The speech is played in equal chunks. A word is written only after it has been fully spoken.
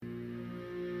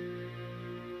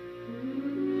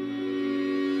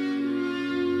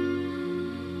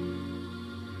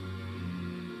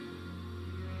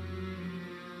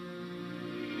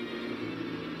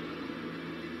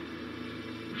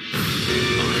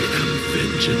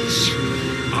vengeance.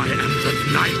 I am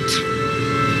the knight.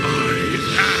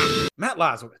 I am Matt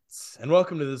Lazowitz, and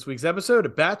welcome to this week's episode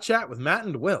of Bat Chat with Matt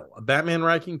and Will, a Batman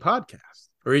ranking podcast,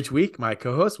 where each week my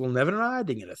co-hosts Will Nevin and I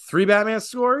dig into 3 Batman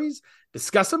stories,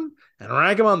 discuss them, and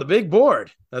rank them on the big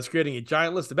board. That's creating a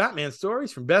giant list of Batman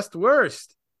stories from best to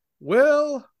worst.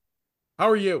 Will, how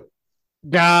are you?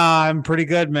 I'm pretty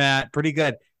good, Matt. Pretty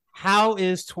good. How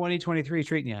is 2023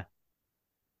 treating you?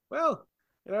 Well,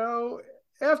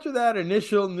 after that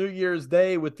initial New Year's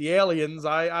Day with the aliens,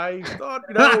 I thought,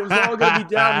 it was all going to be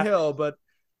downhill, but,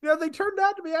 they turned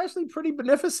out to be actually pretty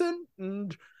beneficent,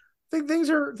 and I think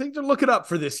things are looking up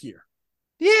for this year.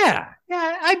 Yeah,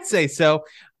 I'd say so.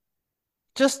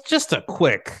 Just a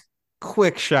quick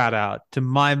shout out to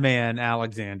my man,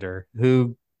 Alexander,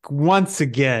 who once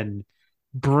again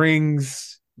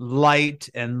brings light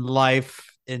and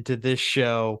life into this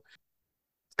show.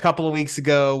 A couple of weeks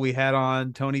ago, we had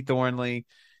on Tony Thornley,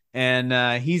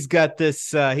 and he's got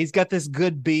this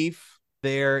good beef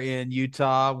there in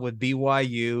Utah with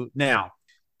BYU. Now,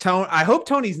 I hope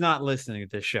Tony's not listening to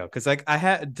this show because I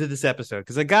had to this episode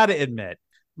because I got to admit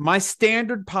my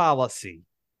standard policy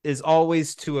is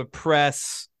always to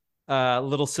oppress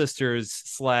little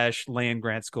sisters / land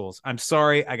grant schools. I'm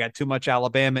sorry, I got too much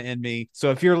Alabama in me.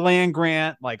 So if you're land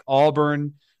grant like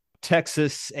Auburn,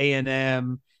 Texas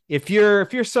A&M, if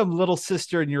you're some little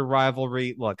sister in your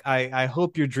rivalry, look, I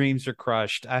hope your dreams are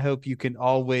crushed. I hope you can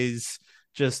always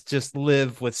just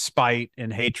live with spite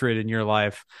and hatred in your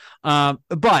life.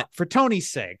 But for Tony's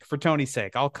sake,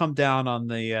 I'll come down on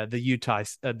the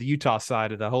Utah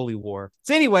side of the Holy War.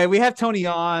 So anyway, we have Tony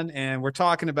on, and we're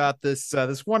talking about this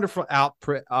wonderful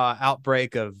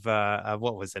outbreak of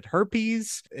what was it,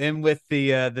 herpes, and with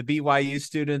the BYU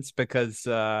students because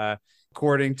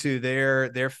according to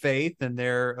their faith and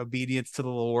their obedience to the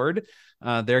Lord,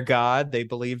 their God, they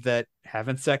believe that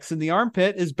having sex in the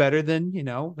armpit is better than,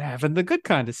 having the good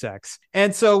kind of sex.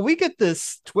 And so we get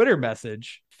this Twitter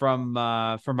message from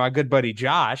our good buddy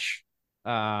Josh,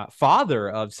 father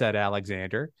of said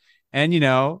Alexander. And,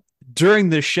 during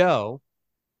the show,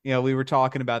 we were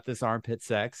talking about this armpit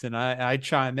sex, and I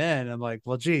chime in. I'm like,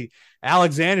 well, gee,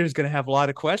 Alexander's going to have a lot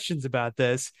of questions about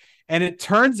this. And it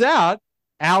turns out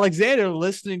Alexander,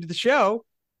 listening to the show,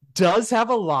 does have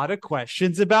a lot of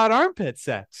questions about armpit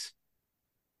sex.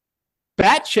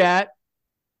 Bat Chat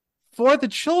for the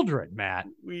children, Matt.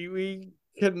 We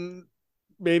can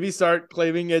maybe start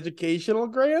claiming educational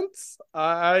grants.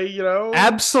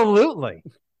 Absolutely.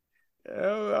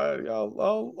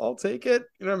 I'll take it.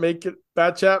 Make it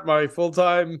Bat Chat my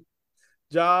full-time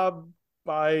job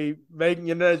by making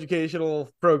it an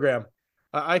educational program.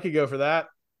 I could go for that.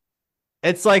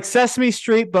 It's like Sesame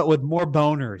Street, but with more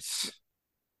boners.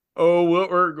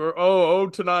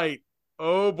 Tonight.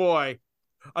 Oh boy,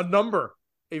 a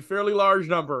fairly large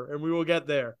number, and we will get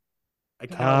there.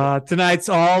 Tonight's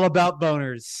all about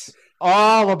boners.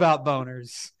 All about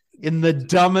boners in the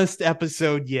dumbest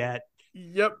episode yet.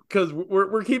 Yep, because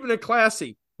we're keeping it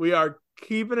classy. We are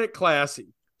keeping it classy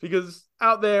because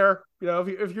out there,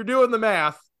 if you're doing the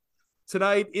math,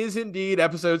 tonight is indeed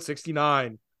episode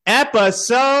 69.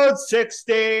 Episode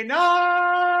 69.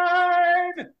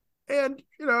 And,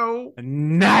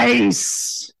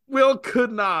 nice. Will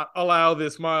could not allow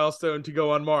this milestone to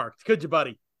go unmarked. Could you,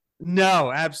 buddy?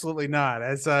 No, absolutely not.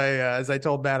 As I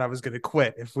told Matt, I was going to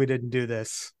quit if we didn't do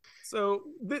this. So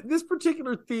this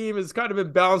particular theme has kind of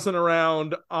been bouncing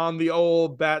around on the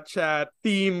old Bat Chat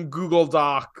theme Google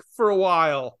Doc for a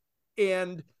while.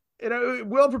 And,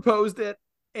 Will proposed it,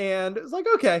 and it's like,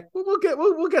 okay,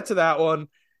 we'll get to that one.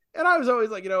 And I was always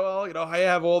like, I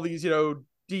have all these,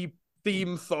 deep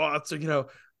theme thoughts or,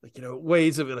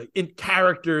 ways of in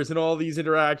characters and all these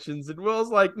interactions. And Will's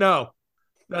like, no,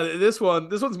 this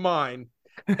one's mine.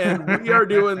 And we are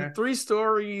doing 3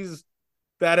 stories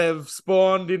that have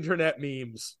spawned internet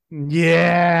memes.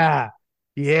 Yeah.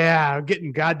 I'm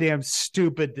getting goddamn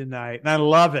stupid tonight. And I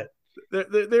love it.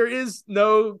 There is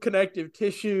no connective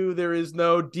tissue. There is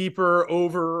no deeper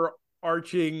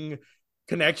overarching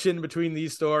connection between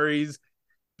these stories.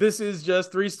 This is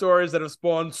just 3 stories that have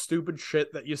spawned stupid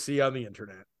shit that you see on the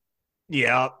internet.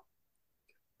 Yeah.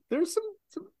 There's some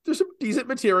decent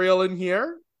material in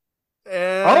here.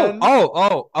 And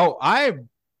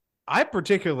I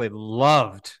particularly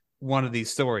loved one of these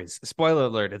stories. Spoiler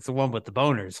alert, it's the one with the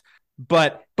boners.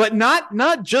 But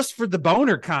not just for the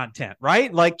boner content,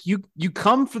 right? Like you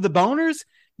come for the boners,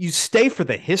 you stay for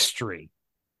the history.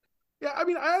 Yeah, I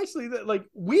mean,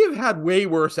 we have had way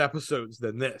worse episodes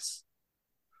than this.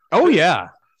 Oh yeah,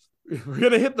 we're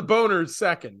gonna hit the boners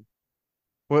second.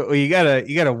 Well, you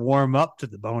gotta warm up to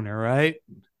the boner, right?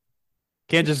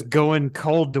 Can't just go in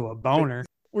cold to a boner.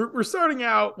 we're starting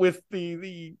out with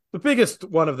the biggest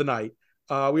one of the night.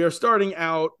 We are starting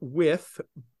out with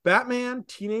Batman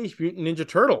Teenage Mutant Ninja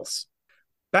Turtles.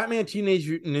 Batman Teenage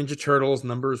Mutant Ninja Turtles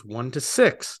numbers 1 to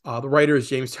 6. The writer is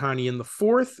James Tynion the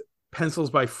fourth, pencils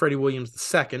by Freddie Williams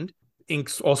II,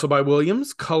 inks also by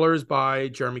Williams, colors by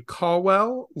Jeremy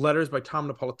Caldwell, letters by Tom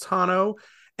Napolitano,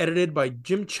 edited by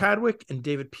Jim Chadwick and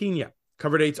David Pena.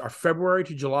 Cover dates are February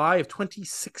to July of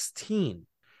 2016.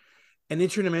 An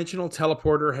interdimensional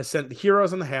teleporter has sent the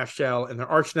heroes on the half shell and their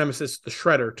arch nemesis, the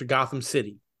Shredder, to Gotham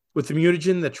City. With the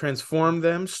mutagen that transformed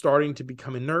them starting to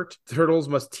become inert, the Turtles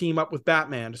must team up with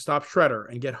Batman to stop Shredder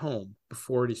and get home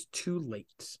before it is too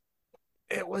late.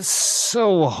 It was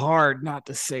so hard not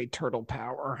to say turtle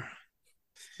power.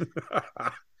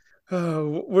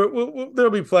 There'll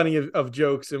be plenty of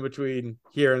jokes in between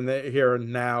here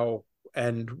and now,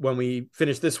 and when we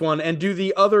finish this one and do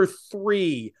the other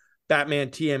 3 Batman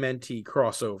TMNT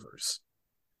crossovers.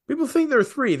 People think there are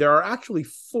 3. There are actually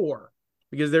 4,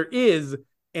 because there is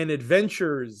an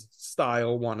Adventures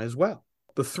style one as well.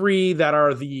 The 3 that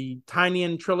are the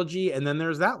Tynion trilogy, and then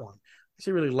there's that one. I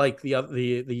actually really like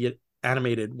the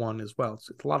animated one as well. It's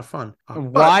a lot of fun.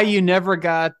 Why you never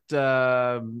got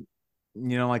I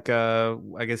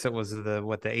guess it was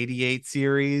the 88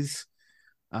 series.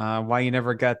 Why you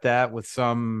never got that with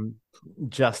some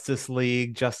Justice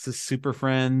League, Justice Super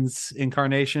Friends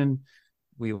incarnation,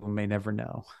 we may never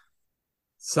know.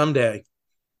 Someday.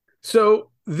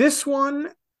 So this one,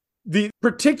 the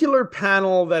particular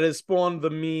panel that has spawned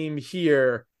the meme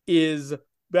here is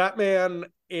Batman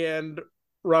and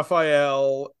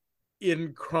Raphael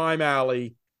in Crime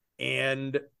Alley,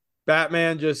 and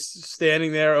Batman just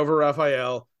standing there over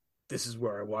Raphael. This is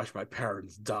where I watched my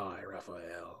parents die,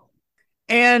 Raphael.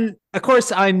 And of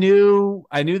course, I knew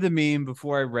the meme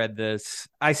before I read this.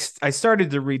 I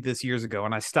started to read this years ago,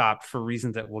 and I stopped for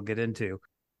reasons that we'll get into.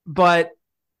 But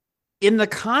in the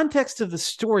context of the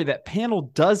story, that panel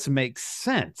does make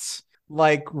sense.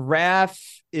 Like, Raph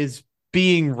is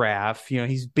being Raph,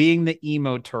 he's being the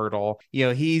emo turtle,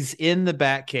 he's in the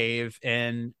Batcave,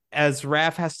 and as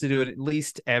Raph has to do it at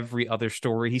least every other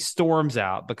story, he storms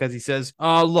out because he says,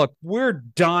 look, we're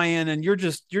dying and you're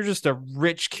just a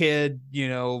rich kid,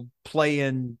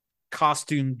 playing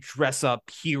costume dress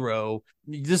up hero.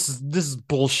 This is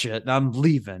bullshit and I'm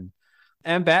leaving.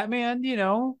 And Batman,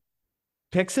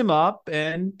 picks him up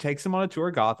and takes him on a tour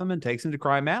of Gotham and takes him to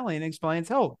Crime Alley and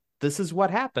explains, oh, this is what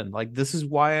happened. Like, this is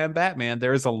why I'm Batman.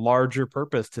 There is a larger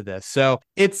purpose to this. So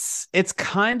it's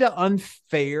kind of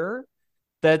unfair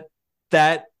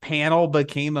that panel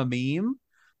became a meme,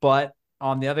 but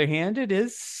on the other hand, it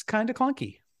is kind of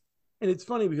clunky. And it's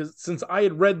funny because since I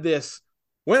had read this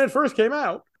when it first came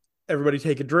out, everybody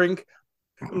take a drink.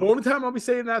 The only time I'll be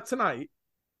saying that tonight,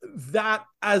 that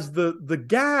as the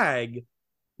gag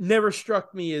never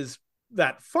struck me as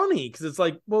that funny, because it's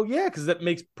like, well, yeah, because that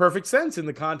makes perfect sense in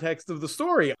the context of the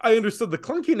story. I understood the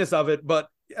clunkiness of it, but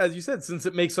as you said, since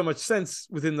it makes so much sense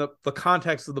within the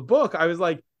context of the book, I was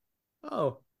like,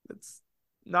 oh, it's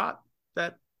not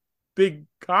that big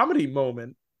comedy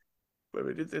moment. I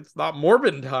mean, it's not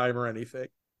Morbin time or anything.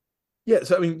 Yeah,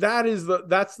 so I mean, that's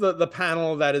the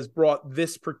panel that has brought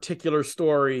this particular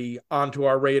story onto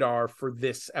our radar for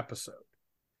this episode.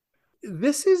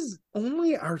 This is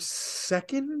only our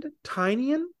second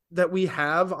Tynion that we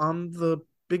have on the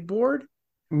big board.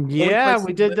 Yeah,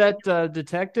 we did that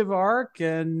detective arc,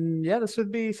 and yeah, this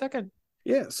would be second.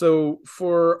 Yeah, so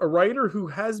for a writer who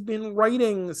has been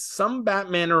writing some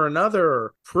Batman or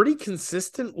another pretty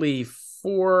consistently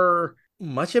for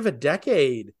much of a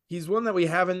decade, he's one that we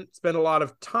haven't spent a lot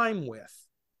of time with.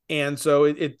 And so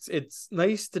it's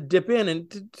nice to dip in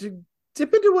and to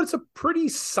dip into what's a pretty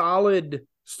solid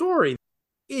story.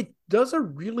 It does a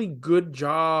really good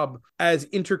job, as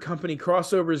intercompany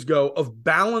crossovers go, of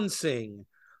balancing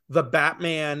the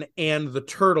Batman and the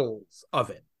Turtles of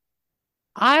it.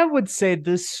 I would say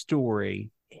this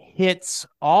story hits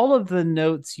all of the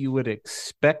notes you would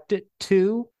expect it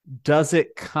to, does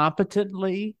it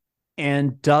competently,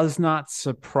 and does not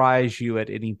surprise you at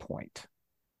any point.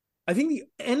 I think the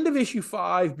end of issue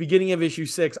 5, beginning of issue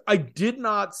 6, I did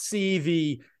not see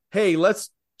the, hey, let's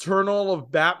turn all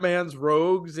of Batman's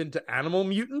rogues into animal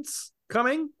mutants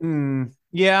coming.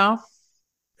 Yeah.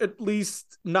 At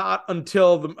least not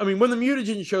until when the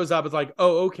mutagen shows up, it's like,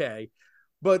 oh, okay.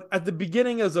 But at the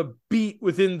beginning, as a beat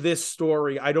within this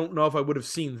story, I don't know if I would have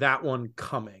seen that one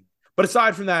coming. But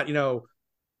aside from that,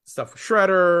 stuff with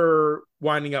Shredder,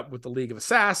 winding up with the League of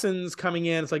Assassins coming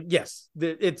in, it's like, yes,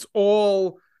 it's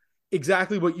all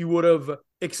exactly what you would have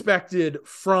expected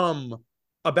from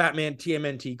a Batman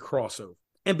TMNT crossover.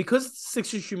 And because it's a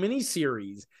 6-issue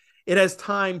miniseries, it has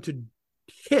time to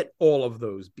hit all of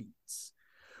those beats,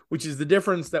 which is the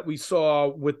difference that we saw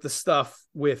with the stuff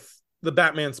with the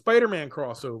Batman Spider-Man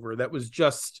crossover that was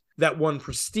just that one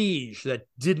prestige that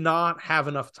did not have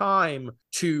enough time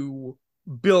to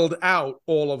build out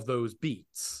all of those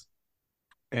beats.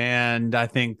 And I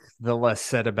think the less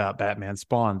said about Batman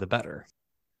Spawn, the better.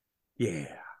 Yeah.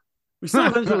 We still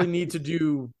eventually need to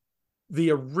do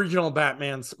the original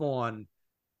Batman Spawn.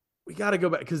 We got to go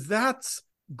back because that's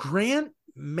Grant,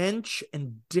 Mensch,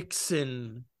 and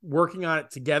Dixon working on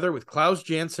it together with Klaus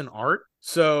Janson art.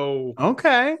 So,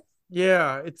 okay.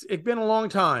 Yeah, it's been a long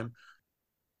time.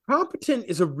 Competent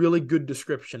is a really good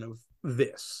description of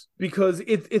this because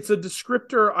it's a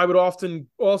descriptor I would often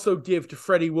also give to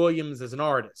Freddie Williams as an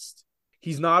artist.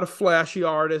 He's not a flashy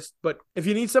artist, but if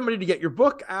you need somebody to get your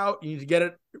book out, you need to get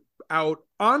it out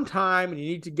on time and you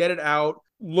need to get it out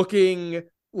looking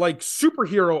like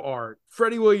superhero art.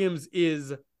 Freddie Williams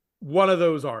is one of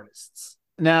those artists.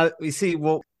 Now, you see,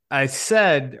 well, I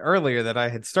said earlier that I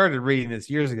had started reading this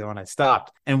years ago and I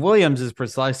stopped. And Williams is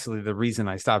precisely the reason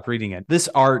I stopped reading it. This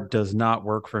art does not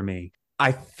work for me.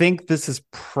 I think this is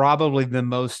probably the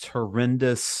most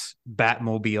horrendous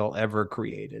Batmobile ever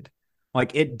created.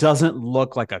 Like, it doesn't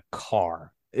look like a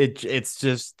car. It's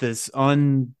just this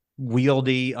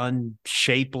unwieldy,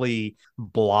 unshapely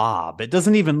blob. It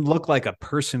doesn't even look like a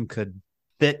person could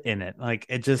fit in it. Like,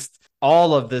 it just,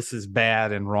 all of this is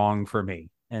bad and wrong for me.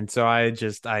 And so I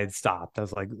had stopped. I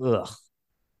was like, ugh.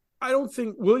 I don't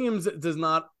think Williams does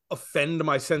not offend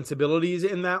my sensibilities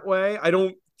in that way.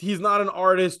 He's not an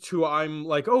artist who I'm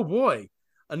like, oh boy,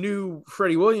 a new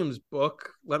Freddie Williams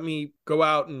book. Let me go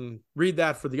out and read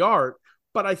that for the art.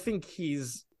 But I think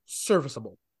he's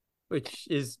serviceable, which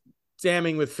is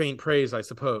damning with faint praise, I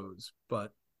suppose.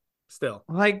 But still.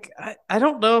 Like, I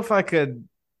don't know if I could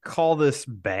call this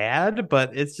bad,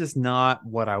 but it's just not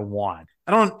what I want.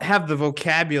 I don't have the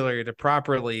vocabulary to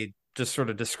properly just sort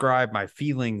of describe my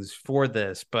feelings for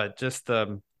this, but just I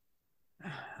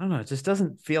don't know, it just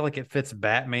doesn't feel like it fits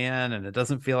Batman, and it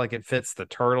doesn't feel like it fits the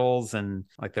Turtles, and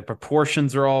like the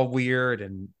proportions are all weird.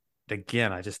 And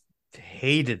again, I just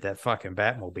hated that fucking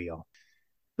Batmobile.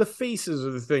 The faces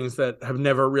are the things that have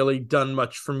never really done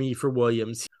much for me for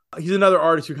Williams. He's another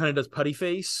artist who kind of does putty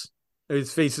face.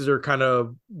 His faces are kind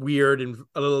of weird and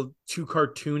a little too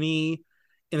cartoony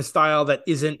in a style that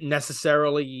isn't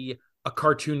necessarily a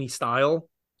cartoony style.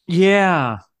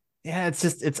 Yeah. Yeah,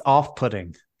 it's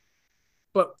off-putting.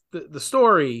 But the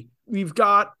story, we've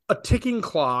got a ticking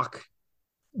clock.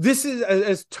 This is,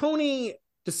 as Tony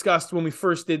discussed when we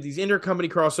first did these intercompany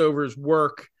crossovers,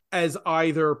 work as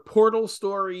either portal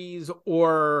stories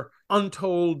or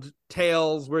untold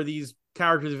tales where these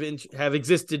characters have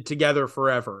existed together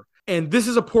forever. And this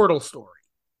is a portal story.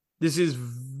 This is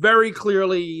very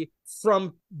clearly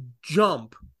from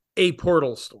jump a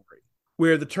portal story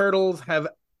where the Turtles have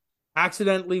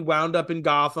accidentally wound up in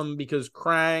Gotham because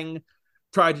Krang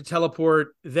tried to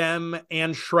teleport them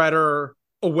and Shredder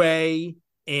away.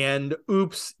 And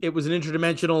oops, it was an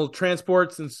interdimensional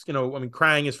transport since,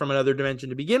 Krang is from another dimension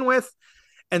to begin with.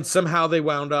 And somehow they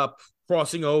wound up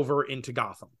crossing over into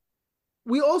Gotham.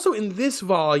 We also, in this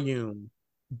volume,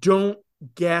 don't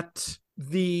get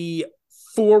the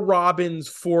 4 Robins,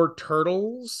 4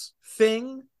 Turtles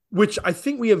thing, which I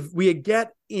think we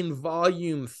get in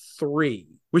volume 3,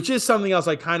 which is something else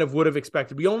I kind of would have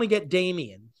expected. We only get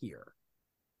Damian here.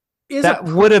 That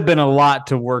would have been a lot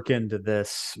to work into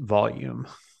this volume.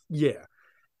 Yeah.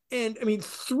 And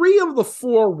 3 of the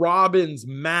 4 Robins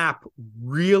map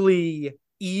really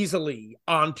easily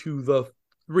onto the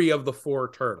 3 of the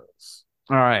 4 Turtles.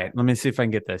 All right, let me see if I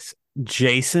can get this.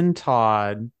 Jason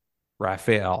Todd,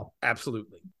 Raphael.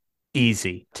 Absolutely.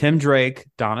 Easy. Tim Drake,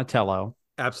 Donatello.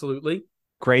 Absolutely.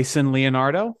 Grayson,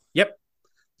 Leonardo. Yep.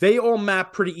 They all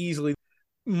map pretty easily.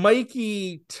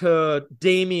 Mikey to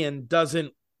Damian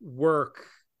doesn't work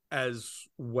as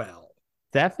well.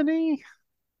 Stephanie?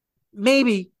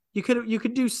 Maybe. You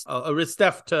could do a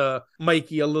Ristef to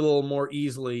Mikey a little more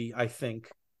easily, I think.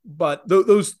 But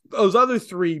those other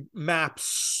 3 map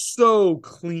so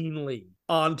cleanly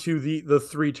onto the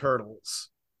 3 Turtles.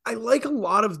 I like a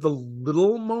lot of the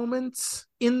little moments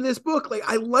in this book. Like,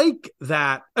 I like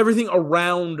that everything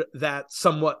around that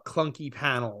somewhat clunky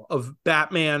panel of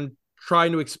Batman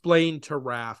trying to explain to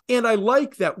Raph. And I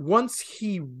like that once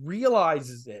he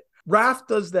realizes it, Raph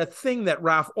does that thing that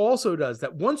Raph also does,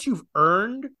 that once you've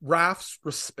earned Raph's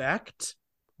respect,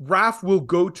 Raph will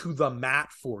go to the mat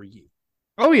for you.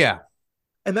 Oh, yeah.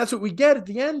 And that's what we get at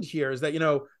the end here is that,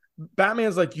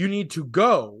 Batman's like, you need to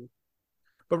go.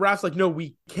 But Raph's like, no,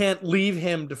 we can't leave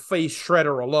him to face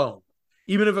Shredder alone.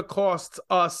 Even if it costs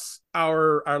us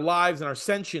our lives and our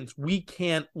sentience, we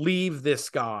can't leave this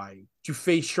guy to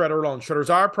face Shredder alone. Shredder's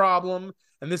our problem,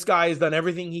 and this guy has done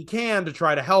everything he can to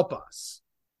try to help us.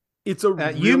 It's a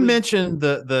really... You mentioned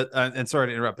the and sorry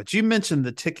to interrupt, but you mentioned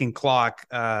the ticking clock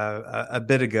a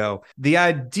bit ago. The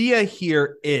idea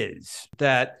here is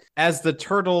that as the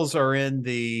Turtles are in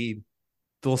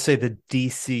we'll say the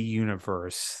DC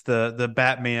universe, the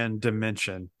Batman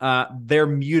dimension, their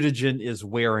mutagen is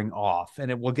wearing off, and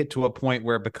it will get to a point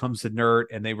where it becomes inert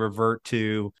and they revert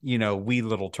to, wee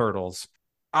little turtles.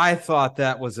 I thought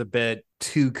that was a bit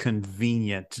too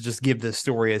convenient to just give the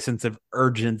story a sense of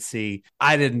urgency.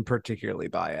 I didn't particularly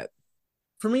buy it.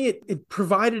 For me, it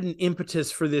provided an impetus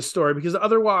for this story, because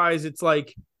otherwise it's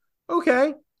like,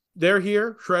 okay, they're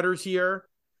here, Shredder's here.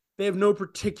 They have no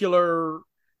particular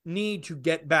need to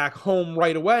get back home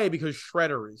right away because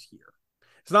Shredder is here.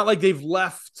 It's not like they've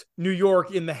left New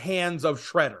York in the hands of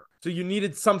Shredder. So you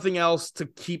needed something else to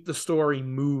keep the story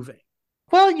moving.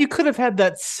 Well, you could have had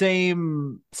that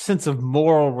same sense of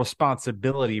moral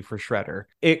responsibility for Shredder.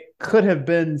 It could have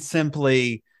been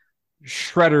simply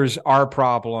Shredder's our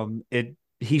problem.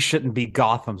 He shouldn't be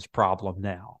Gotham's problem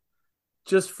now.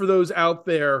 Just for those out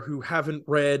there who haven't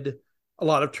read a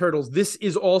lot of Turtles, this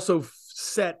is also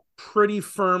set pretty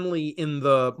firmly in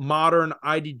the modern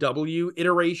IDW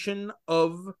iteration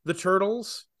of the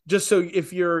Turtles. Just so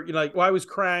if you're like, why was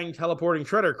Krang teleporting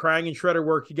Shredder? Krang and Shredder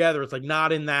work together. It's like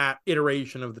not in that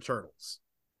iteration of the Turtles.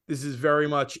 This is very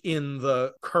much in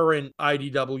the current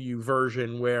IDW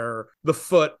version where the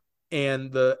Foot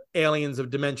and the aliens of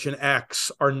Dimension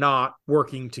X are not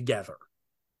working together.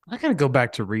 I gotta go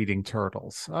back to reading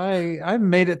Turtles. I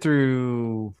made it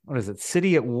through, what is it,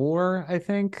 City at War, I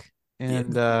think.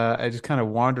 And I just kind of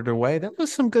wandered away. That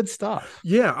was some good stuff.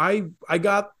 Yeah, I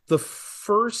got the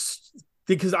first...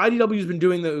 because IDW has been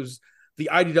doing the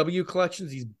IDW collections,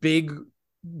 these big,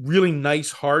 really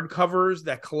nice hardcovers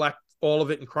that collect all of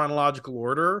it in chronological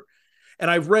order. And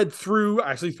I've read through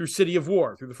City of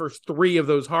War, through the first 3 of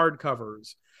those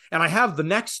hardcovers. And I have the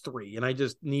next 3, and I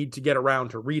just need to get around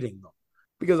to reading them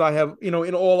because I have, in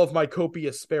all of my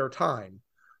copious spare time.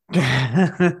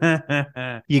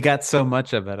 You got so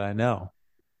much of it, I know.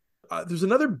 There's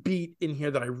another beat in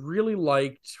here that I really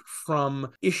liked from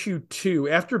issue 2.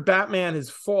 After Batman has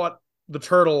fought the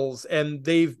Turtles and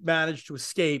they've managed to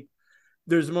escape,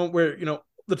 there's a moment where,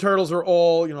 the Turtles are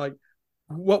all, like,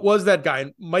 what was that guy?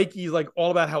 And Mikey's like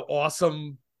all about how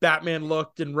awesome Batman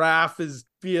looked, and Raph is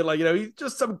being like, he's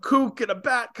just some kook in a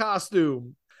bat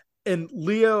costume. And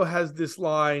Leo has this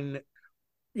line,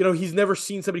 he's never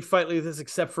seen somebody fight like this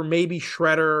except for maybe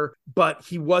Shredder, but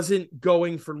he wasn't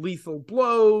going for lethal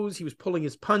blows. He was pulling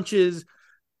his punches.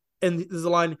 And there's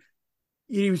a line,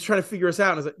 he was trying to figure us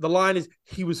out. And the line is,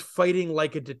 he was fighting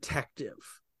like a detective.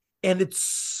 And it's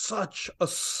such a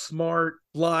smart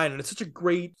line. And it's such a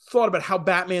great thought about how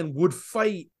Batman would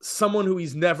fight someone who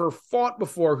he's never fought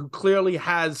before, who clearly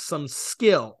has some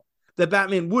skill. That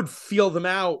Batman would feel them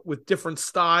out with different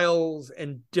styles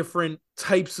and different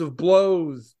types of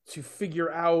blows to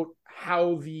figure out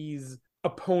how these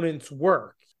opponents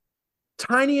work.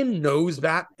 Tynion knows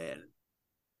Batman.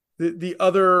 The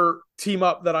other team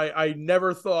up that I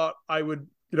never thought I would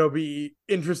be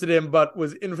interested in, but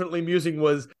was infinitely amusing,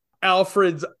 was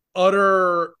Alfred's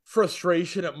utter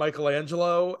frustration at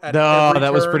Michelangelo.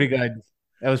 That was pretty good.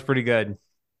 That was pretty good.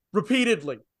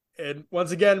 Repeatedly. And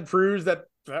once again proves that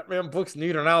Batman books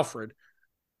need an Alfred.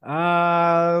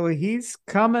 He's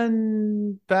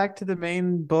coming back to the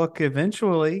main book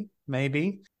eventually,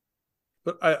 maybe.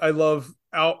 But I love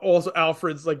also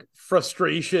Alfred's like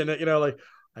frustration. Like,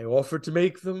 I offered to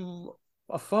make them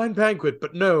a fine banquet,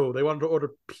 but no, they wanted to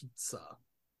order pizza.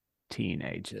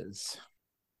 Teenagers.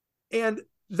 And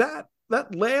that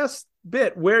last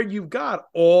bit where you've got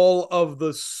all of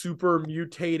the super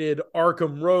mutated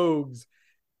Arkham rogues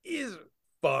is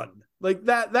fun. Like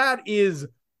that is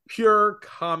pure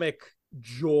comic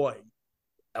joy.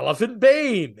 Elephant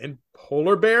Bane and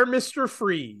Polar Bear Mr.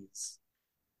 Freeze.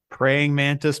 Praying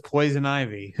Mantis Poison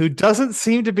Ivy, who doesn't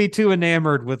seem to be too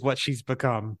enamored with what she's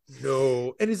become.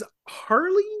 No. And is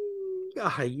Harley a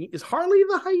hyena? Is Harley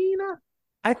the hyena?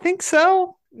 I think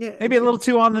so. Yeah. Maybe a little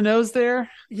too on the nose there.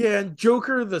 Yeah, and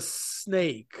Joker the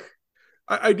snake.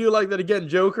 I do like that again.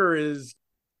 Joker is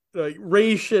like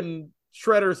Raish and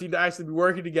Shredder seem to actually be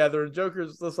working together, and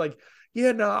Joker's just like,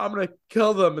 yeah, no, I'm gonna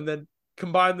kill them and then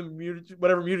combine the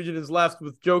whatever mutagen is left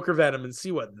with Joker venom and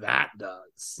see what that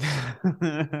does.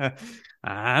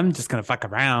 I'm just gonna fuck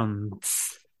around.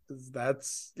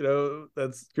 That's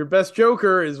that's your best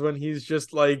Joker, is when he's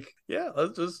just like, yeah,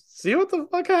 let's just see what the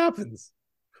fuck happens.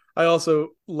 I also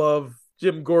love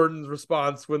Jim Gordon's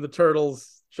response when the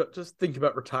Turtles just think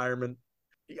about retirement.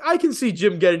 I can see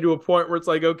Jim getting to a point where it's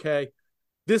like, okay,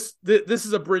 this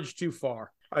is a bridge too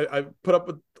far. I put up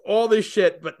with all this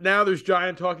shit, but now there's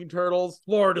giant talking turtles.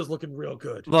 Florida's looking real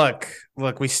good. Look,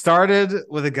 we started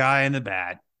with a guy in the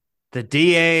bat. The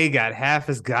DA got half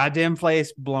his goddamn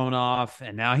place blown off,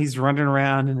 and now he's running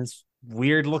around in his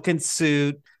weird looking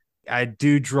suit. I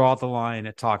do draw the line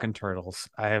at talking turtles.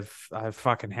 I've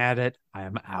fucking had it. I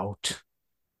am out.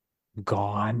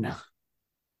 Gone.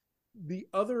 The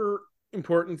other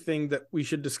important thing that we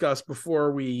should discuss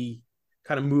before we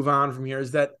kind of move on from here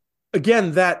is that,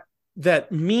 again, that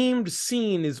memed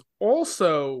scene is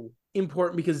also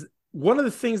important because one of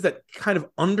the things that kind of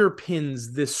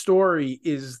underpins this story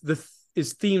is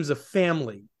themes of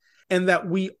family, and that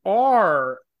we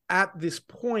are at this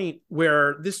point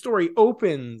where this story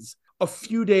opens a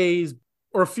few days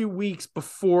or a few weeks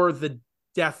before the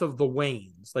death of the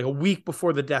Waynes, like a week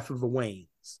before the death of the Waynes,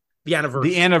 the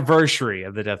anniversary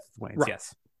of the death of the Waynes. Right.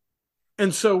 Yes.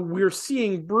 And so we're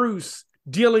seeing Bruce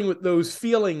dealing with those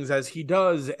feelings as he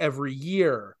does every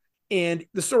year. And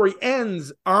the story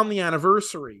ends on the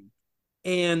anniversary.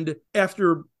 And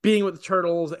after being with the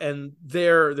Turtles and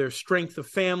their strength of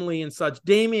family and such,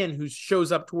 Damian, who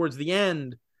shows up towards the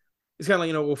end, is kind of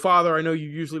like, well, Father, I know you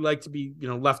usually like to be,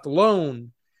 left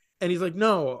alone. And he's like,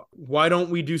 no, why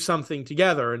don't we do something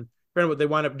together? And what they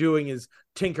wind up doing is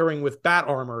tinkering with bat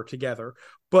armor together.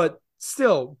 But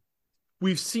still,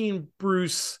 we've seen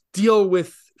Bruce deal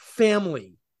with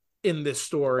family in this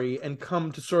story and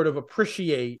come to sort of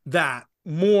appreciate that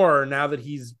more now that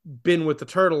he's been with the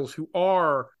Turtles, who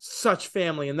are such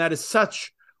family. And that is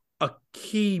such a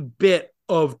key bit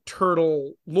of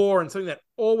Turtle lore and something that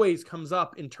always comes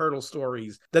up in Turtle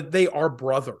stories, that they are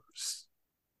brothers.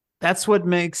 That's what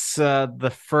makes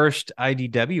the first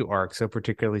IDW arc so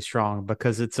particularly strong,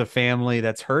 because it's a family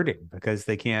that's hurting because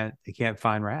they can't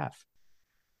find Raph.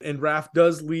 And Raph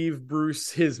does leave Bruce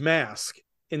his mask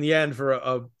in the end for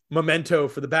a memento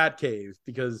for the Batcave,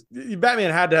 because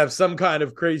Batman had to have some kind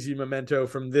of crazy memento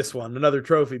from this one, another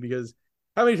trophy, because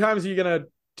how many times are you going to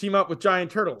team up with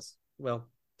giant turtles? Well,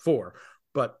 4,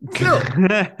 but still.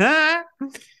 That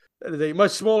is a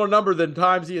much smaller number than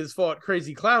times he has fought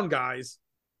crazy clown guys.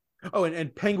 Oh,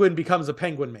 and Penguin becomes a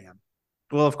Penguin Man.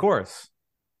 Well, of course.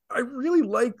 I really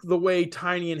like the way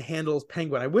Tynion handles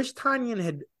Penguin. I wish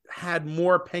Tynion had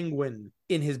more Penguin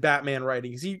in his Batman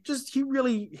writings. He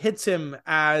really hits him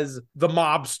as the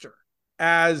mobster,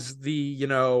 as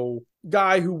the,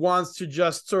 guy who wants to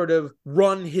just sort of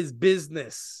run his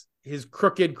business, his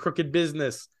crooked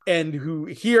business, and who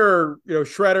here,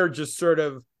 Shredder just sort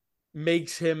of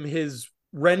makes him his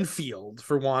Renfield,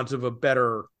 for want of a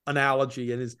better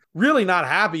analogy, and is really not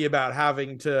happy about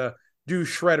having to do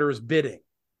Shredder's bidding.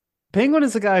 Penguin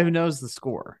is a guy who knows the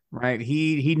score, right?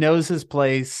 He knows his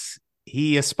place.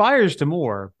 He aspires to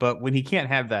more, but when he can't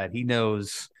have that, he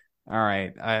knows, all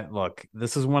right, look,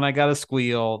 this is when I got to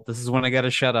squeal. This is when I got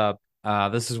to shut up.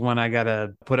 This is when I got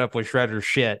to put up with Shredder's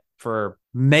shit for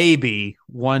maybe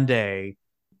one day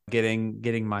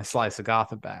getting my slice of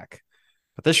Gotham back.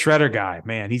 But this Shredder guy,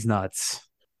 man, he's nuts.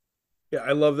 Yeah,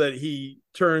 I love that he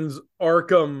turns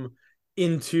Arkham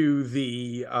into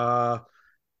the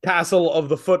castle of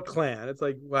the Foot Clan. It's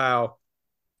like, wow,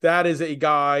 that is a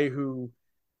guy who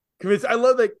commits. I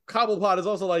love that Cobblepot is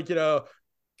also like,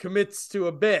 commits to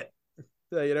a bit.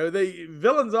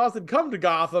 Villains often come to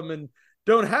Gotham and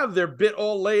don't have their bit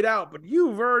all laid out, but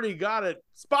you've already got it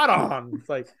spot on. It's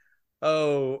like,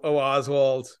 oh,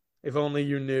 Oswald, if only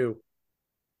you knew.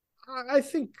 I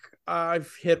think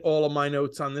I've hit all of my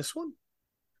notes on this one.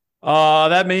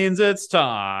 That means it's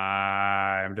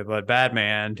time to put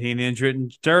Batman Teenage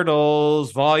Mutant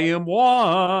Turtles Volume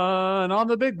 1 on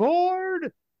the big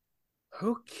board.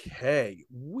 Okay,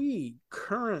 we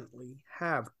currently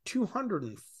have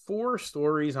 204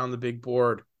 stories on the big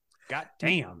board. God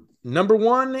damn. Number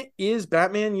 1 is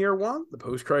Batman Year One, the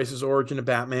post-crisis origin of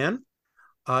Batman.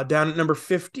 Down at number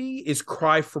 50 is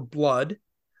Cry for Blood,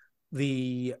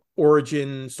 the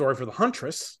origin story for the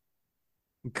Huntress.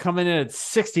 Coming in at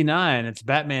 69, it's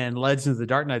Batman Legends of the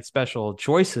Dark Knight special,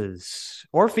 choices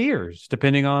or fears,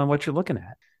 depending on what you're looking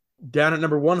at. Down at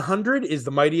number 100 is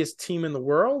The Mightiest Team in the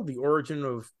World, the origin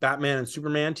of Batman and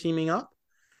Superman teaming up.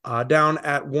 Down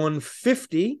at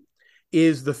 150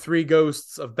 is The Three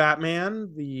Ghosts of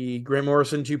Batman, the Grant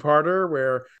Morrison two-parter,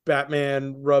 where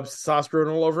Batman rubs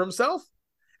testosterone all over himself.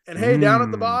 And hey, down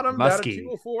at the bottom, musky. Down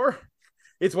at 204,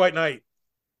 it's White Knight.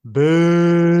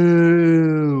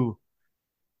 Boo.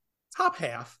 Top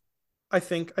half. I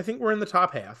think we're in the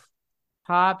top half.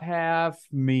 top half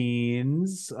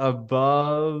means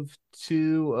above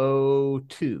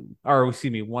 202, or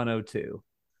excuse me, 102.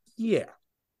 Yeah.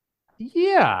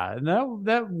 Yeah, no,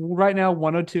 that right now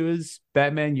 102 is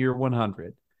Batman Year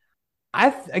 100. I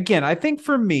think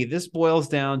for me this boils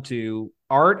down to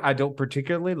art I don't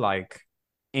particularly like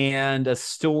and a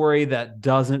story that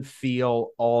doesn't feel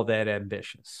all that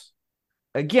ambitious.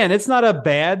 Again, it's not a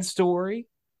bad story.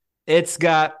 It's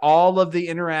got all of the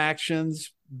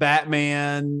interactions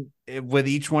Batman with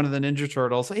each one of the Ninja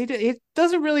Turtles. It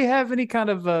doesn't really have any kind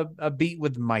of a beat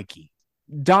with Mikey.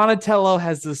 Donatello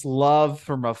has this love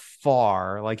from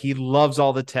afar. Like he loves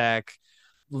all the tech.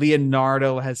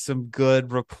 Leonardo has some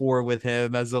good rapport with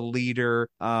him as a leader,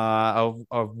 a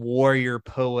warrior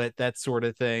poet, that sort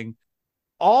of thing.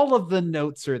 All of the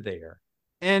notes are there.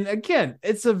 And again,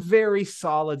 it's a very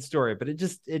solid story, but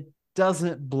it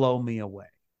doesn't blow me away.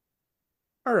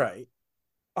 All right.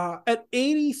 At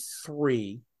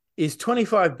 83 is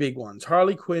 25 Big Ones,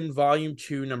 Harley Quinn Volume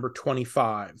 2, number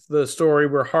 25, the story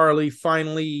where Harley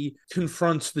finally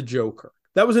confronts the Joker.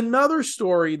 That was another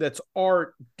story that's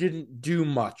art didn't do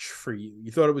much for you.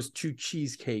 You thought it was too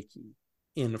cheesecakey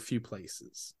in a few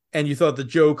places. And you thought the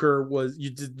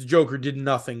Joker did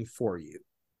nothing for you.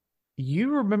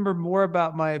 You remember more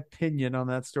about my opinion on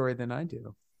that story than I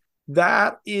do.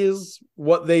 That is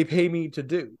what they pay me to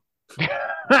do.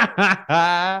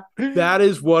 That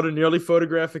is what a nearly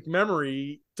photographic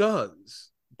memory does.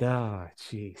 Oh,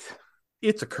 jeez.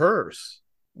 It's a curse.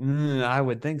 I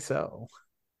would think so.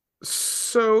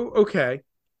 So, okay.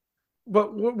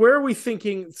 But where are we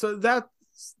thinking? So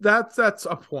that's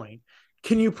a point.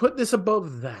 Can you put this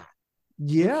above that?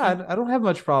 Yeah, I don't have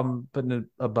much problem putting it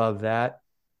above that.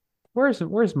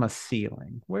 Where's my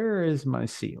ceiling? Where is my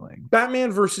ceiling?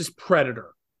 Batman versus Predator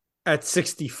at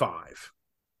 65.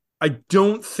 I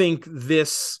don't think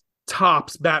this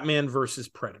tops Batman versus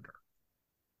Predator.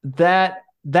 That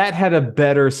had a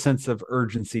better sense of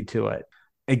urgency to it.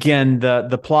 Again,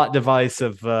 the plot device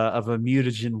of a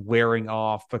mutagen wearing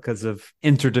off because of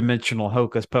interdimensional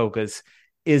hocus pocus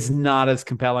is not as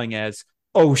compelling as,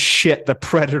 oh shit, the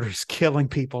Predator's killing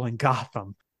people in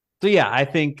Gotham. So yeah, I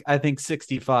think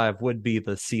 65 would be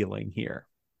the ceiling here.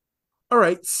 All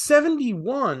right,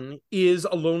 71 is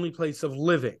A Lonely Place of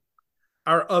Living,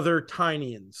 our other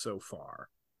Tinian so far.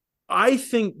 I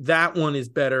think that one is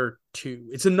better too.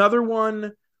 It's another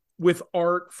one with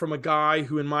art from a guy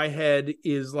who in my head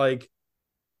is like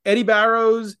Eddie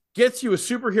Barrows gets you a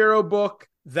superhero book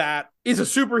that is a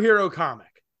superhero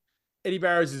comic. Eddie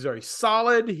Barrows is very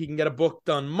solid. He can get a book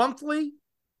done monthly.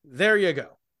 There you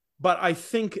go. But I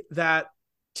think that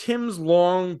Tim's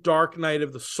long Dark Night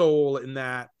of the Soul in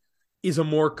that is a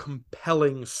more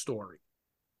compelling story.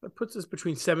 That puts us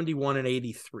between 71 and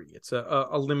 83. It's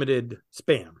a limited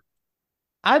span.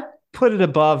 I'd put it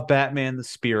above Batman the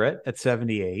Spirit at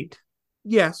 78.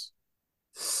 Yes.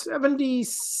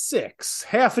 76.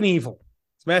 Half an Evil.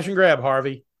 Smash and grab,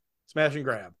 Harvey. Smash and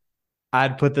grab.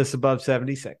 I'd put this above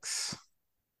 76.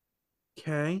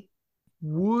 Okay.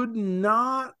 Would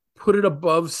not put it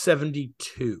above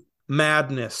 72.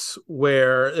 Madness,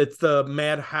 where it's the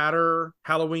Mad Hatter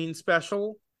Halloween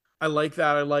special. I like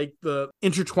that. I like the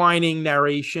intertwining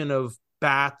narration of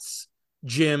Bats,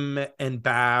 Jim, and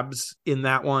Babs in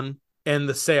that one, and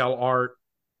the sale art.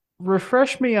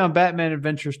 Refresh me on Batman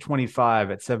Adventures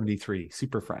 25 at 73.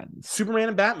 Super Friends. Superman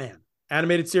and Batman.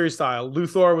 Animated series style.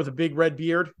 Luthor with a big red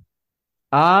beard.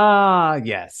 Ah,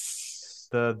 yes.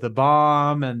 The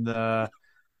bomb and the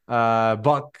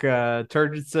Buck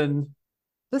Turgidson.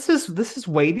 This is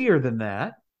weightier than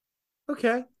that.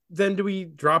 Okay. Then do we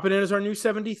drop it in as our new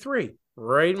 73?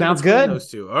 Right. Sounds good. Those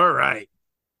two. All right.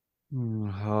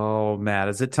 Oh, Matt,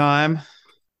 is it time?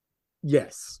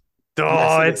 Yes. Oh,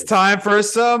 Yes, it's time for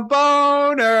some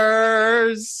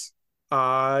boners.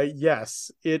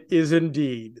 Yes, it is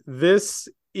indeed. This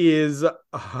is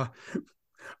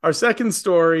our second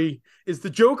story is The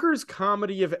Joker's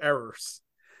Comedy of Errors.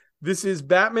 This is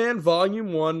Batman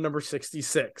Volume 1, number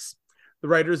 66. The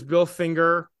writer is Bill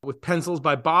Finger, with pencils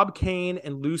by Bob Kane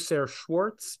and Lou Sayre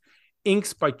Schwartz.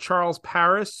 Inks by Charles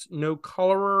Paris. No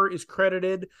colorer is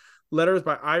credited. Letters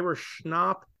by Ira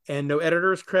Schnapp, and no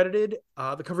editor is credited.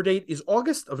 The cover date is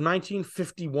August of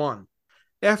 1951.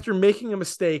 After making a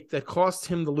mistake that cost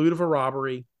him the loot of a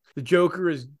robbery, the Joker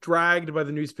is dragged by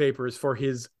the newspapers for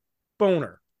his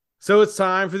boner. So it's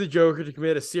time for the Joker to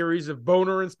commit a series of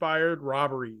boner-inspired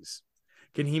robberies.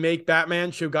 Can he make Batman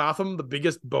show Gotham the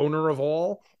biggest boner of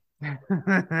all?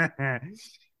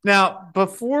 Now,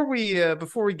 before we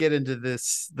get into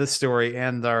this story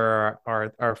and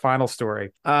our final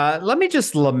story, let me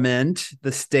just lament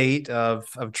the state of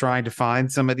trying to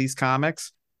find some of these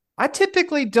comics. I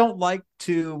typically don't like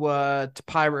to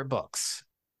pirate books.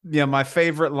 My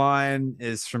favorite line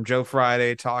is from Joe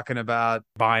Friday talking about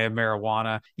buying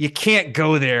marijuana. You can't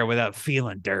go there without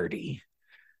feeling dirty.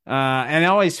 And I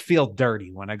always feel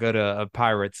dirty when I go to a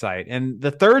pirate site. And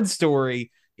the third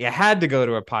story, you had to go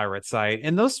to a pirate site,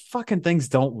 and those fucking things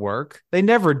don't work. They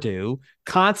never do.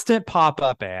 Constant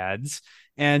pop-up ads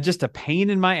and just a pain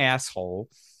in my asshole.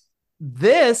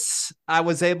 This I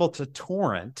was able to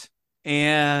torrent,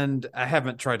 and I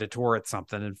haven't tried to torrent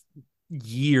something in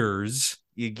years.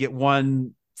 You get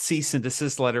one cease and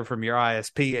desist letter from your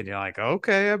ISP, and you're like,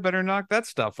 okay, I better knock that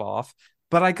stuff off.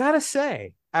 But I gotta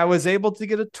say, I was able to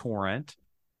get a torrent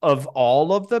of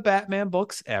all of the Batman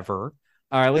books ever,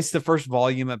 or at least the first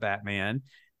volume of Batman.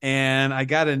 And I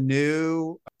got a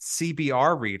new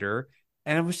CBR reader,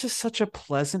 and it was just such a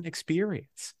pleasant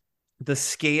experience. The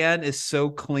scan is so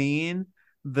clean.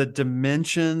 The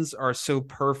dimensions are so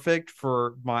perfect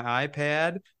for my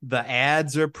iPad. The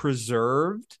ads are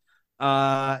preserved.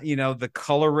 The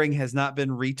coloring has not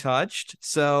been retouched.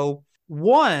 So,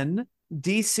 one,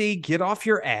 DC, get off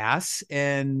your ass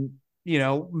and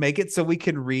make it so we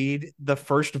can read the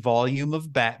first volume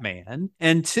of Batman.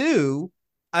 And two,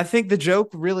 I think the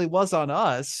joke really was on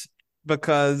us,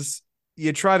 because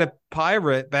you try to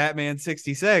pirate Batman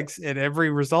 66 and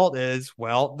every result is,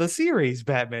 well, the series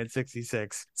Batman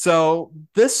 66. So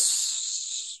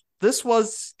this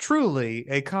was truly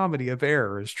a comedy of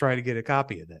errors trying to get a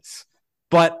copy of this.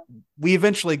 But we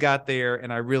eventually got there,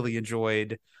 and I really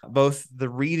enjoyed both the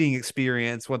reading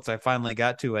experience once I finally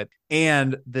got to it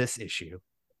and this issue.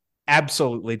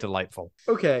 Absolutely delightful.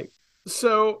 Okay,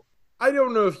 so I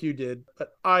don't know if you did,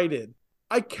 but I did.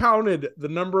 I counted the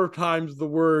number of times the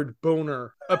word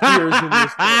boner appears in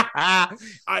this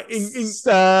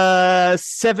book.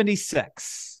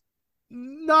 76.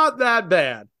 Not that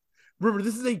bad. Remember,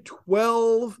 this is a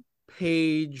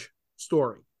 12-page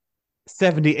story.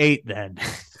 78 then.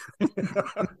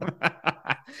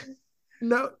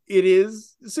 No, it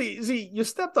is. See, you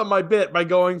stepped on my bit by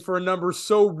going for a number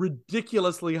so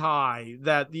ridiculously high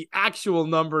that the actual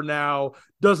number now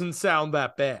doesn't sound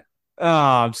that bad. Oh,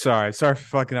 I'm sorry. Sorry for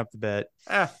fucking up the bit.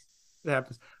 It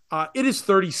happens. It is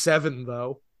 37,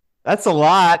 though. That's a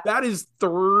lot. That is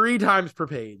 3 times per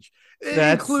page,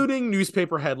 including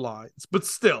newspaper headlines, but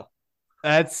still.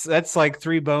 That's like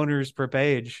 3 boners per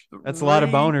page. That's a lot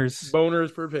of boners.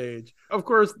 Boners per page. Of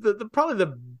course, the probably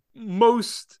the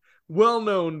most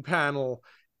well-known panel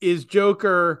is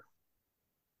Joker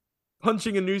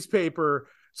punching a newspaper,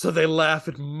 so they laugh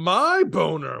at my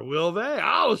boner, will they?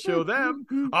 I'll show them.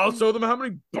 I'll show them how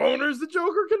many boners the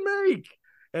Joker can make.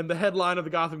 And the headline of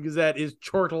the Gotham Gazette is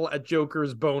 "Chortle at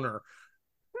Joker's boner."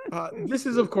 This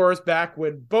is, of course, back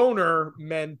when boner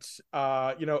meant,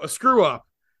 a screw up,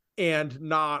 and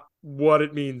not what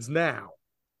it means now.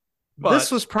 But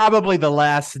this was probably the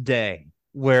last day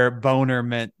where boner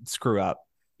meant screw up.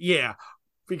 Yeah,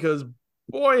 because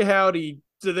boy howdy,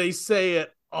 do they say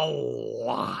it a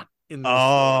lot in this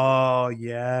story.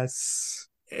 Yes.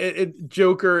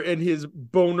 Joker and his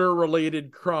boner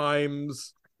related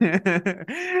crimes.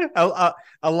 a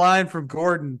line from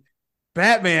Gordon: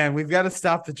 Batman, we've got to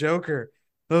stop the Joker.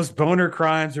 Those boner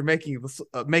crimes are making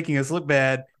us look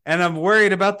bad, and I'm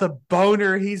worried about the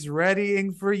boner he's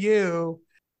readying for you.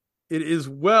 It is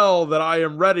well that I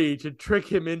am ready to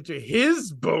trick him into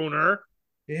his boner.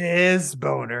 His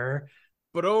boner.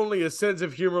 But only a sense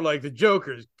of humor like the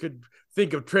Joker's could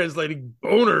think of translating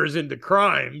boners into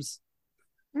crimes.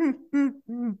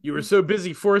 You were so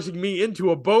busy forcing me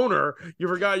into a boner, you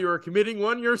forgot you were committing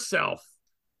one yourself.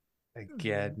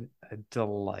 Again, a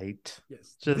delight.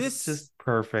 Yes, just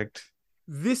perfect.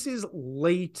 This is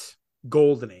late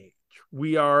Golden Age.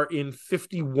 We are in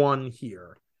 51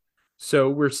 here. So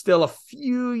we're still a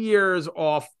few years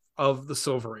off of the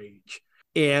Silver Age.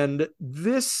 And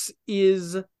this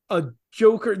is a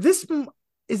Joker. Is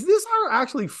this our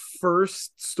actually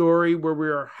first story where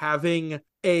we're having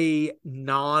a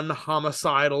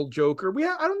non-homicidal Joker?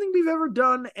 I don't think we've ever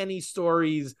done any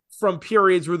stories from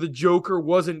periods where the Joker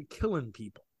wasn't killing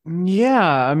people.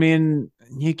 Yeah, I mean,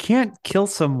 you can't kill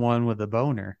someone with a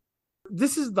boner.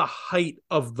 This is the height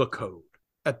of the Code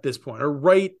at this point, or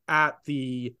right at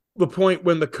the point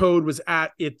when the Code was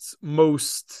at its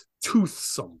most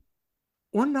toothsome.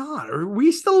 Or not? Or are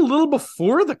we still a little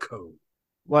before the Code?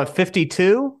 What,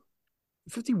 52?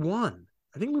 51.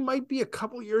 I think we might be a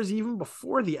couple years even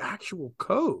before the actual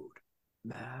Code.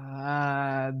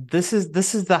 This is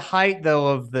the height though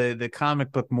of the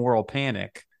comic book moral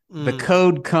panic. The Mm.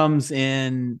 code comes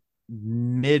in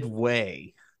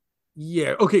midway.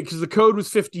 Yeah, okay, because the code was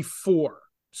 54.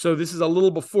 So this is a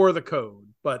little before the code,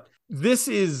 but this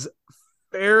is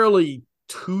fairly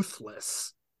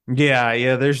toothless.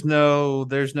 Yeah. There's no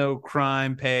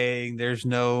crime paying. There's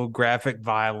no graphic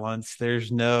violence.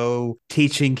 There's no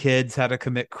teaching kids how to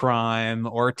commit crime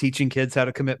or teaching kids how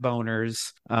to commit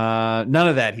boners. None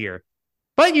of that here.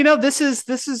 But this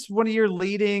is one of your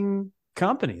leading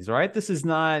companies, right? This is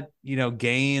not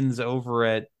Gaines over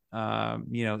at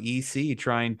EC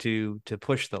trying to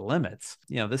push the limits.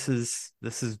 This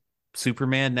is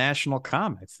Superman National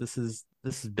Comics. This is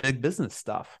big business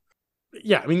stuff.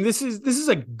 Yeah, I mean this is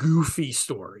a goofy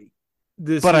story.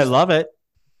 This But I is love it.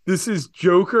 this is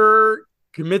Joker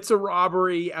commits a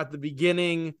robbery at the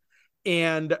beginning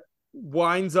and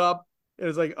winds up and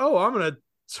is like, "Oh, I'm going to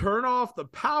turn off the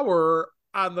power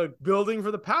on the building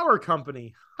for the power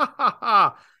company." Ha ha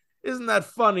ha. Isn't that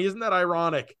funny? Isn't that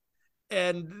ironic?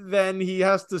 And then he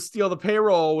has to steal the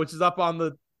payroll, which is up on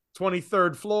the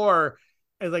 23rd floor.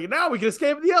 And he's like, "Now we can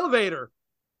escape in the elevator."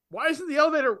 Why isn't the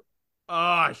elevator?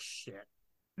 Oh, shit.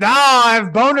 No,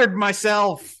 I've bonered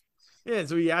myself. Yeah,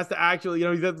 so he has to actually, he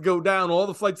has to go down all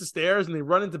the flights of stairs and they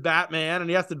run into Batman and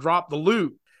he has to drop the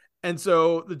loot. And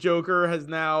so the Joker has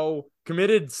now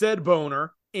committed said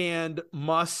boner and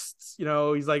must,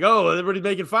 he's like, "Oh, everybody's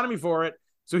making fun of me for it."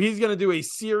 So he's going to do a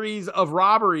series of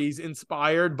robberies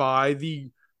inspired by the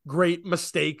great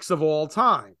mistakes of all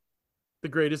time, the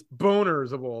greatest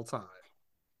boners of all time.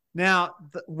 Now,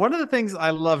 one of the things I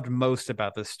loved most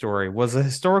about this story was a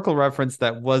historical reference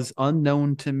that was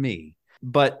unknown to me.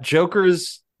 But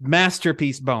Joker's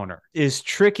masterpiece boner is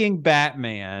tricking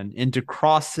Batman into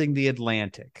crossing the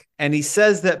Atlantic. And he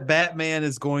says that Batman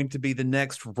is going to be the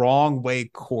next wrong way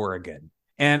Corrigan.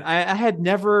 And I had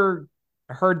never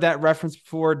heard that reference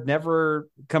before, never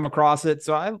come across it.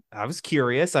 So I was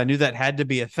curious. I knew that had to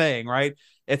be a thing, right?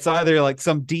 It's either like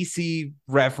some DC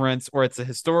reference or it's a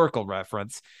historical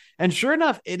reference. And sure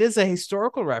enough, it is a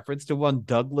historical reference to one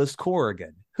Douglas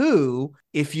Corrigan, who,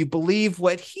 if you believe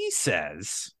what he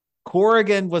says,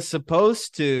 Corrigan was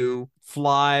supposed to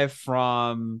fly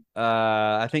from,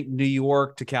 I think, New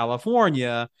York to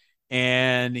California,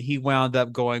 and he wound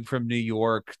up going from New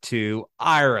York to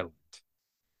Ireland.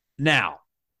 Now,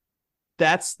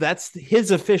 that's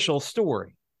his official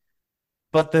story.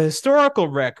 But the historical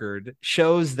record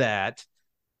shows that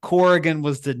Corrigan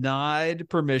was denied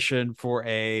permission for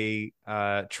a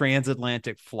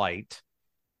transatlantic flight.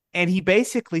 And he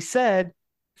basically said,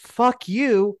 "Fuck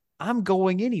you, I'm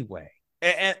going anyway."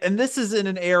 And this is in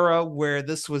an era where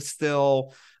this was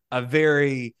still a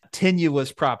very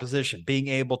tenuous proposition, being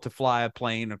able to fly a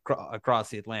plane across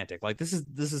the Atlantic. Like this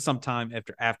is sometime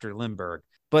after Lindbergh.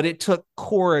 But it took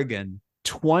Corrigan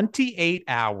 28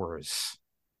 hours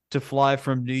to fly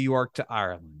from New York to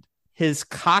Ireland. His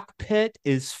cockpit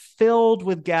is filled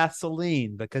with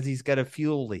gasoline because he's got a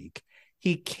fuel leak.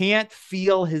 He can't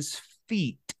feel his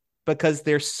feet because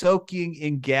they're soaking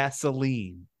in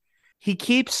gasoline. He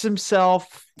keeps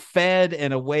himself fed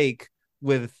and awake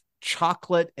with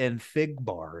chocolate and fig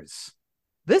bars.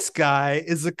 This guy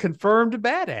is a confirmed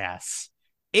badass.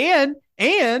 And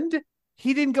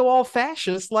he didn't go all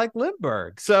fascist like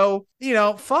Lindbergh. So,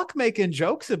 fuck making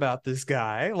jokes about this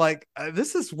guy. Like,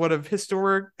 this is one of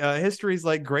history's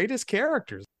like greatest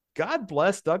characters. God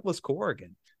bless Douglas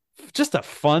Corrigan. Just a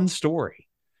fun story.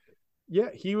 Yeah,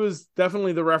 he was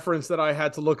definitely the reference that I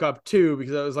had to look up too,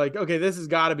 because I was like, okay, this has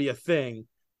got to be a thing.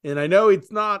 And I know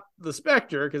it's not the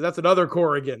Spectre because that's another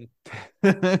Corrigan.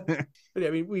 But yeah, I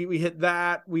mean, we hit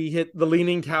that. We hit the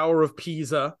Leaning Tower of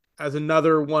Pisa as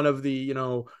another one of the,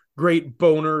 great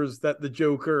boners that the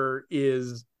Joker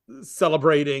is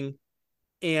celebrating,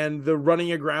 and the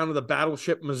running aground of the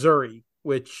battleship Missouri,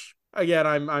 which again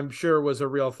I'm sure was a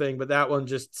real thing, but that one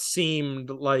just seemed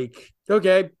like,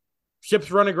 okay,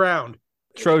 ships run aground.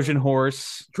 Trojan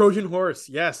horse,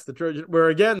 yes, the Trojan. Where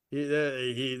again,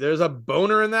 there's a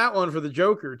boner in that one for the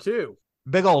Joker too.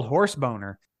 Big old horse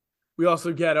boner. We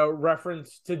also get a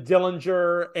reference to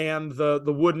Dillinger and the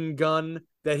wooden gun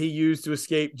that he used to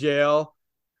escape jail.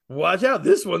 Watch out,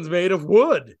 this one's made of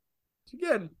wood.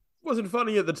 Again, wasn't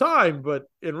funny at the time, but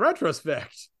in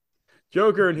retrospect,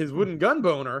 Joker and his wooden gun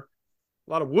boner,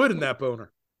 a lot of wood in that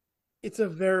boner. It's a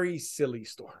very silly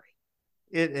story.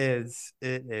 It is.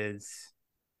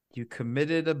 You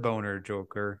committed a boner,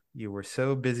 Joker. You were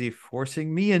so busy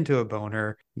forcing me into a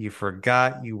boner, you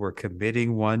forgot you were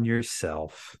committing one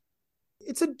yourself.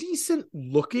 It's a decent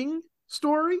looking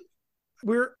story.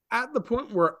 We're at the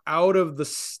point where out of the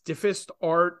stiffest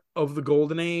art of the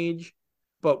Golden Age,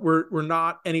 but we're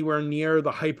not anywhere near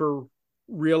the hyper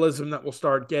realism that we'll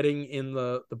start getting in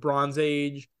the Bronze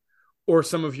Age or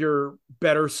some of your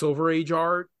better Silver Age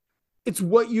art. It's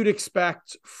what you'd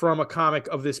expect from a comic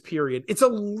of this period. It's a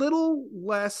little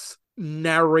less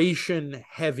narration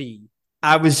heavy.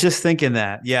 I was just thinking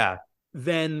that, yeah.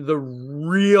 Than the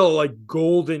real like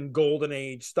golden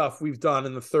age stuff we've done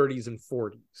in the 30s and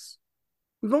 40s.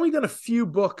 We've only done a few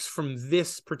books from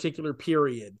this particular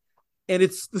period, and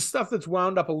it's the stuff that's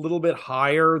wound up a little bit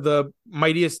higher, the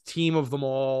mightiest team of them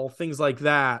all, things like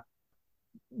that.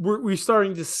 We're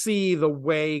starting to see the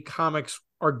way comics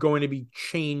are going to be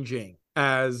changing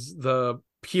as the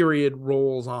period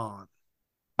rolls on.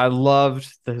 I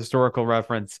loved the historical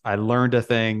reference. I learned a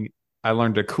thing. I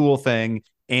learned a cool thing,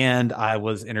 and I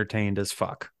was entertained as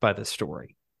fuck by the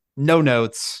story. No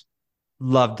notes.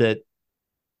 Loved it.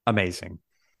 Amazing.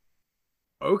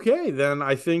 Okay, then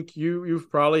I think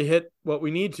you've probably hit what we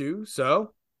need to,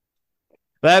 so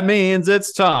that means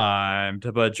it's time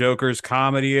to put Joker's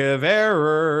Comedy of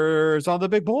Errors on the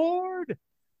big board.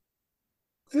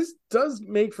 This does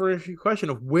make for an interesting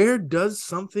question of where does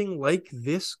something like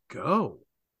this go?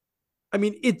 I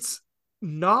mean, it's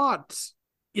not,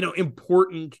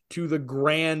 important to the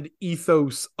grand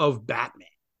ethos of Batman,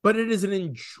 but it is an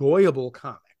enjoyable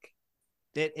comic.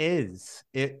 It is.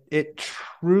 It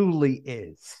truly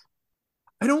is.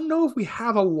 I don't know if we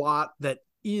have a lot that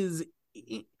is.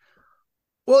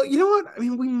 Well, you know what? I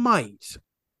mean, we might.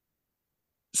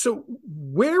 So,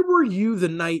 where were you the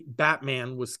night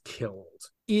Batman was killed?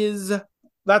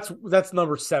 That's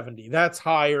number 70. That's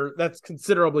higher. That's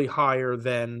considerably higher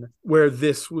than where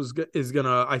this is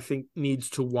gonna. I think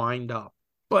needs to wind up.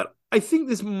 But I think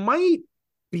this might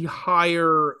be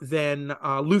higher than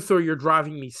Luthor, You're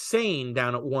Driving Me Sane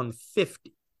down at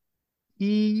 150.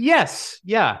 Yes.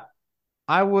 Yeah.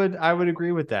 I would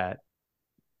agree with that.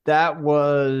 That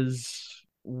was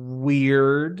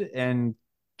weird and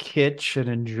kitsch and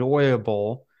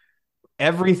enjoyable.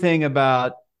 Everything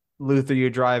about Luthor, You're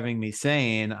Driving Me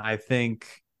Sane, I think,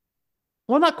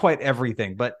 well, not quite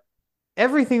everything, but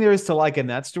everything there is to like in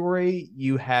that story,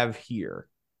 you have here,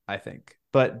 I think,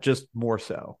 but just more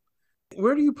so.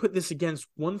 Where do you put this against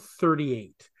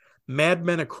 138, Mad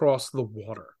Men Across the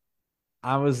Water?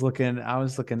 I was looking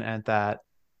at that.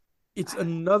 It's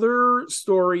another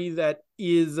story that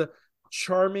is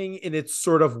charming in its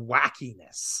sort of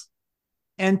wackiness.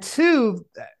 And two,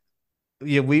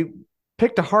 we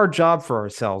picked a hard job for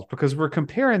ourselves because we're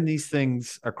comparing these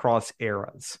things across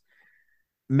eras.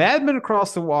 Mad Men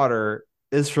Across the Water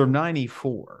is from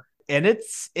 94. And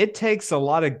it takes a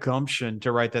lot of gumption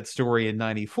to write that story in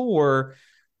 94,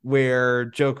 where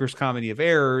Joker's Comedy of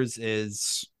Errors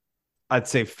is, I'd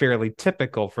say, fairly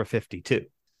typical for 52.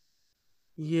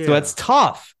 Yeah. So it's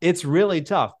tough. It's really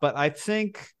tough. But I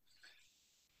think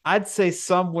I'd say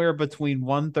somewhere between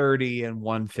 130 and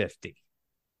 150.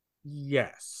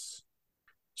 Yes.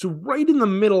 So right in the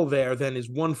middle there then is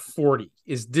 140,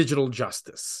 is Digital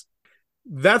Justice.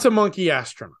 That's a monkey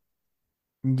astronaut.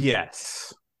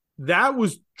 Yes. That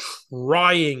was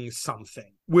trying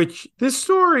something, which this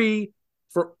story,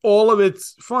 for all of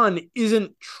its fun,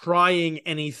 isn't trying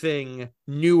anything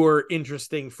new or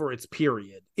interesting for its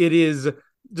period. It is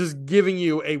just giving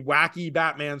you a wacky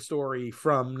Batman story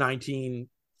from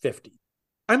 1950.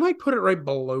 I might put it right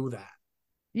below that.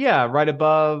 Yeah, right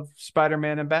above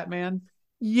Spider-Man and Batman.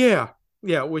 Yeah,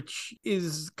 which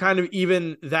is kind of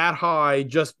even that high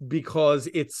just because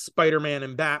it's Spider-Man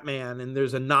and Batman, and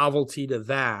there's a novelty to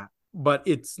that. But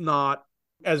it's not,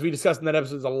 as we discussed in that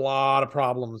episode, there's a lot of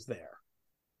problems there.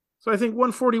 So I think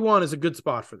 141 is a good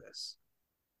spot for this.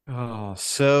 Oh,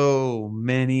 so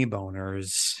many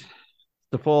boners.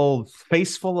 The full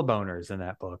face full of boners in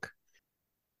that book.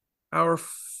 Our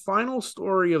final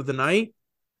story of the night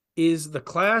is The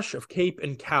Clash of Cape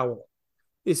and Cowl.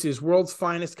 This is World's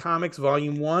Finest Comics,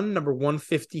 Volume 1, number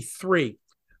 153.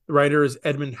 The writer is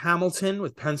Edmund Hamilton,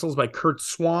 with pencils by Kurt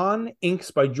Swan,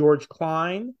 inks by George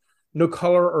Klein. No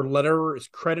color or letterer is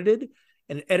credited,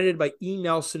 and edited by E.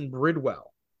 Nelson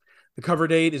Bridwell. The cover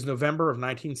date is November of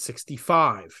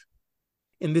 1965.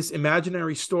 In this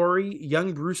imaginary story,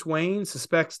 young Bruce Wayne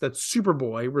suspects that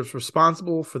Superboy was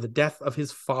responsible for the death of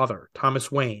his father,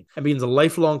 Thomas Wayne, and begins a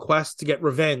lifelong quest to get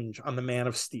revenge on the Man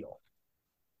of Steel.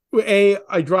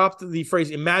 I dropped the phrase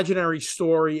imaginary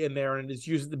story in there, and it's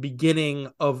used at the beginning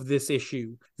of this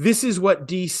issue. This is what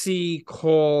DC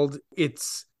called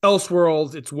its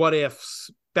Elseworlds, its what ifs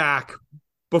back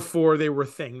before they were a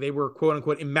thing. They were quote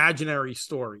unquote imaginary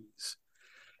stories.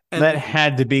 And that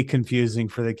had to be confusing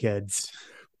for the kids.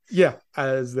 Yeah,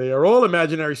 as they are all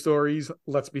imaginary stories,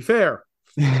 let's be fair.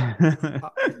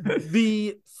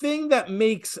 The thing that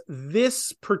makes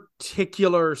this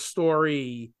particular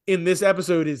story in this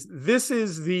episode is this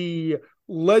is the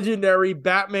legendary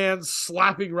Batman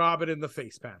slapping Robin in the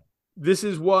face panel. This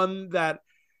is one that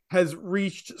has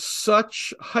reached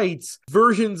such heights.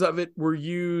 Versions of it were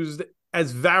used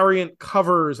as variant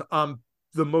covers on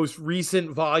the most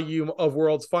recent volume of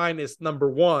World's Finest,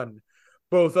 #1,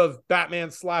 both of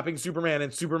Batman slapping Superman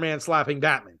and Superman slapping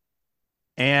Batman.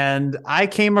 And I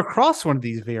came across one of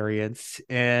these variants,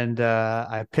 and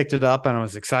I picked it up, and I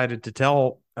was excited to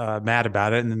tell Matt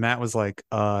about it. And then Matt was like,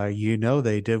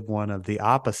 they did one of the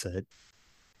opposite.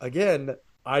 Again,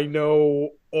 I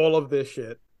know all of this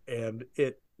shit, and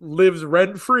it lives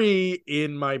rent-free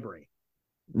in my brain.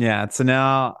 Yeah, so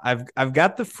now I've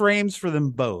got the frames for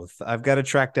them both. I've got to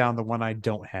track down the one I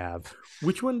don't have.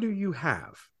 Which one do you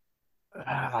have?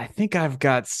 I think I've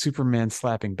got Superman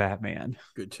slapping Batman.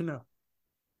 Good to know.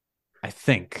 I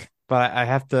think, but I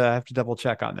have to double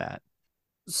check on that.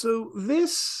 So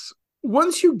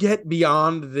once you get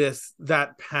beyond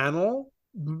that panel,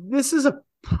 this is a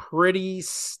pretty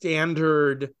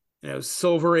standard,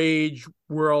 Silver Age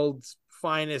World's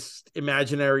Finest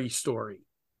imaginary story.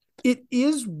 It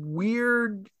is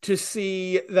weird to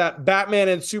see that Batman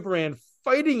and Superman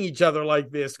fighting each other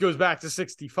like this goes back to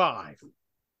 65.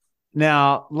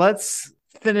 Now, let's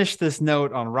finish this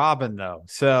note on Robin, though.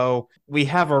 So we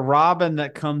have a Robin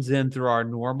that comes in through our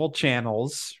normal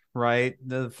channels, right?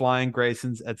 The Flying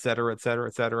Graysons, et cetera, et cetera,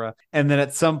 et cetera. And then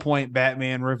at some point,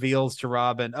 Batman reveals to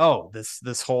Robin,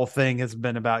 this whole thing has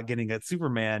been about getting at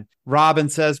Superman. Robin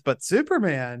says, but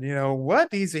Superman, what?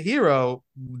 He's a hero.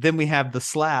 Then we have the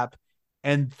slap.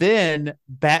 And then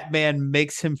Batman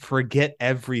makes him forget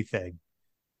everything.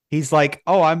 He's like,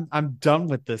 I'm done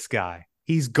with this guy.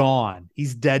 He's gone.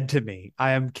 He's dead to me.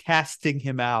 I am casting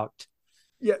him out.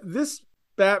 Yeah, this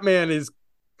Batman is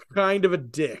kind of a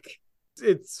dick.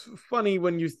 It's funny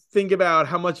when you think about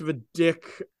how much of a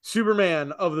dick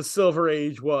Superman of the Silver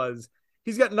Age was.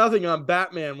 He's got nothing on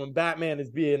Batman when Batman is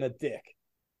being a dick.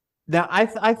 Now,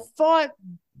 I thought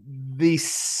the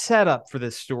setup for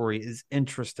this story is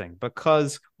interesting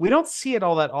because we don't see it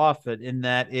all that often, in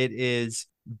that it is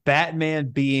Batman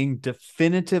being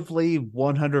definitively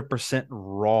 100%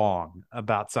 wrong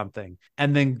about something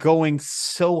and then going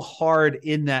so hard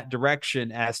in that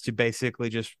direction as to basically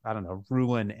just,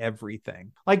 ruin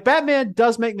everything. Like, Batman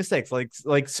does make mistakes,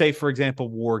 like say, for example,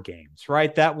 War Games,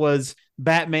 right? That was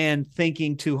Batman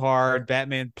thinking too hard,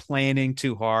 Batman planning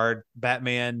too hard,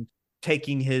 Batman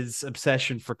taking his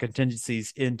obsession for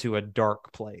contingencies into a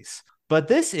dark place. But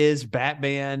this is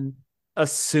Batman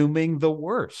assuming the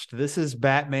worst. This is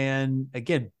Batman,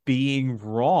 again, being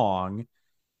wrong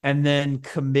and then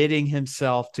committing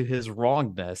himself to his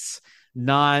wrongness,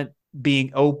 not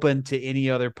being open to any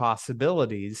other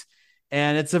possibilities.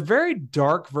 And it's a very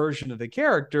dark version of the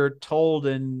character told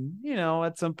in,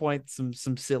 at some point,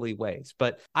 some silly ways.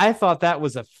 But I thought that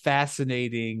was a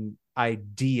fascinating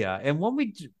idea. And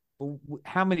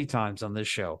how many times on this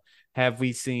show have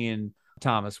we seen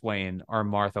Thomas Wayne or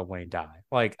Martha Wayne die?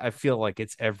 Like, I feel like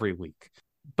it's every week.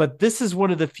 But this is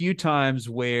one of the few times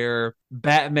where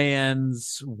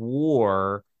Batman's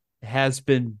war has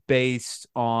been based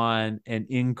on an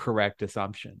incorrect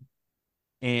assumption.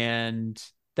 And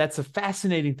that's a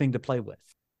fascinating thing to play with.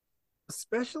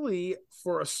 Especially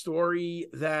for a story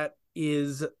that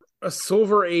is a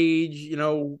Silver Age,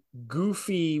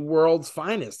 goofy World's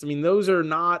Finest. I mean, those are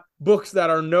not books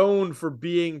that are known for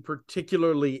being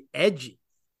particularly edgy.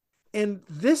 And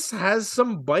this has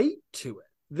some bite to it.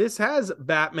 This has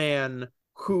Batman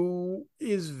who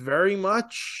is very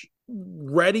much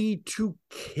ready to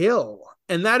kill.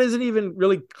 And that isn't even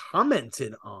really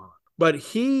commented on. But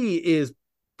he is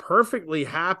perfectly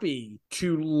happy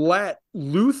to let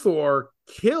Luthor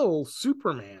kill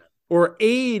Superman, or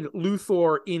aid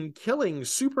Luthor in killing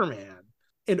Superman.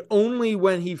 And only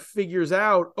when he figures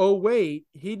out, oh, wait,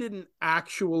 he didn't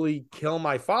actually kill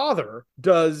my father,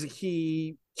 does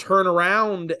he turn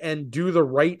around and do the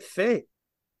right thing.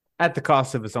 At the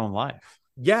cost of his own life.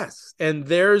 Yes. And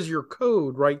there's your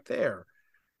code right there.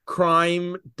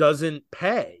 Crime doesn't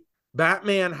pay.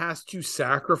 Batman has to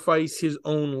sacrifice his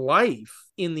own life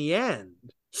in the end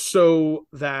so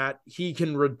that he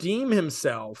can redeem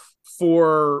himself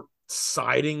for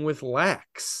siding with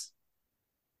Lex.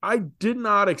 I did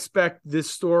not expect this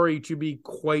story to be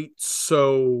quite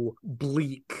so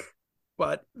bleak,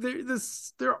 but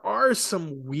there are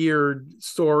some weird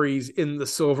stories in the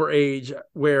Silver Age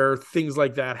where things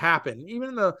like that happen. Even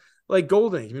in the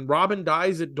Golden Age, Robin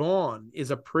Dies at Dawn is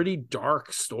a pretty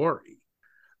dark story.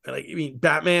 Like, I mean,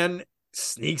 Batman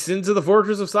sneaks into the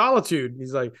Fortress of Solitude.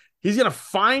 He's like, he's going to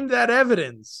find that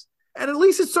evidence. And at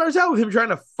least it starts out with him trying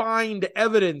to find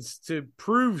evidence to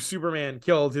prove Superman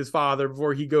killed his father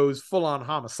before he goes full on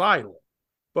homicidal.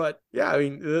 But yeah, I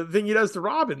mean, the thing he does to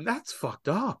Robin, that's fucked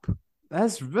up.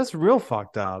 That's real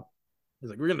fucked up. He's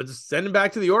like, we're going to just send him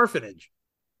back to the orphanage.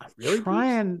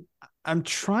 I'm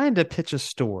trying to pitch a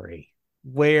story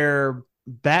where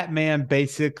Batman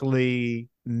basically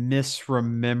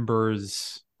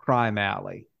misremembers Crime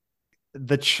Alley.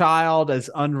 The child as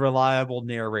unreliable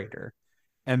narrator,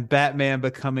 and Batman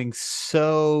becoming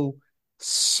so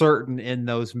certain in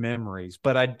those memories.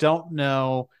 But I don't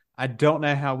know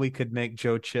how we could make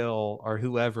Joe Chill or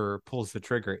whoever pulls the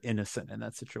trigger innocent in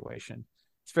that situation.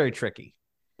 It's very tricky.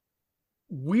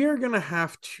 We're going to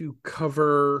have to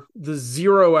cover the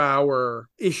 0 Hour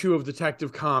issue of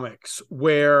Detective Comics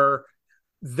where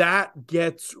that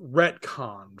gets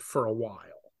retconned for a while.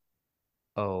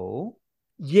 Oh?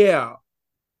 Yeah.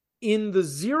 In the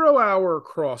 0 Hour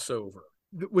crossover,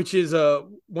 which is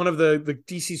one of the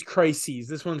DC's crises,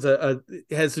 this one's it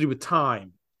has to do with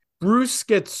time. Bruce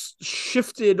gets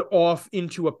shifted off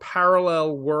into a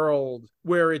parallel world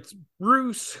where it's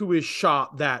Bruce who is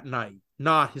shot that night,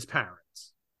 not his parents.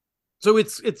 So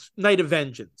it's Night of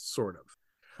Vengeance, sort of.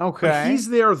 Okay. But he's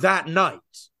there that night.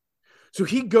 So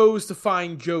he goes to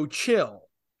find Joe Chill,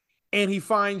 and he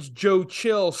finds Joe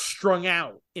Chill strung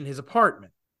out in his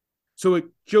apartment. So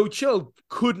Joe Chill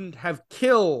couldn't have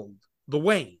killed the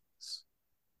Waynes.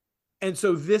 And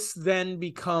so this then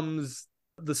becomes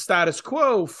the status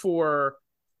quo for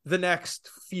the next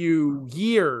few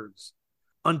years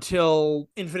until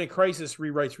Infinite Crisis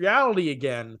rewrites reality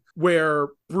again, where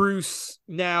Bruce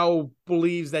now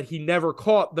believes that he never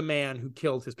caught the man who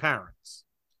killed his parents.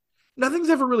 Nothing's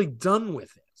ever really done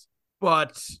with it,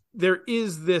 but there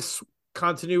is this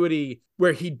continuity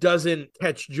where he doesn't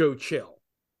catch Joe Chill.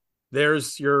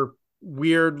 There's your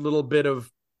weird little bit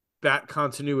of Bat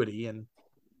continuity, and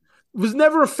was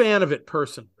never a fan of it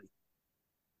personally.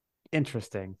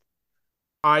 Interesting.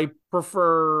 I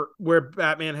prefer where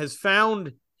Batman has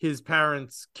found his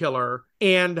parents' killer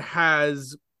and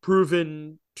has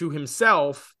proven to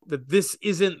himself that this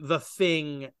isn't the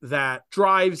thing that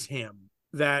drives him,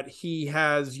 that he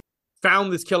has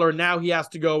found this killer. Now he has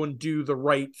to go and do the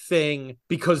right thing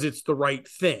because it's the right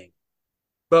thing.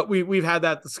 But we've had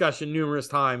that discussion numerous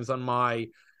times on my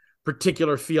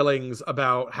particular feelings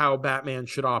about how Batman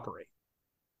should operate.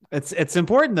 It's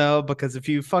important though, because if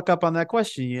you fuck up on that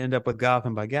question, you end up with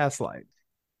Gotham by Gaslight.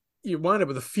 You wind up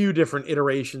with a few different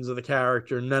iterations of the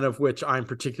character, none of which I'm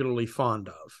particularly fond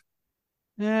of.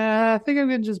 Yeah, I think I'm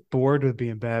getting just bored with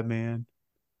being Batman.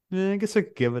 I guess I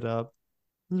could give it up.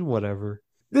 Whatever.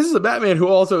 This is a Batman who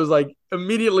also is like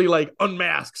immediately like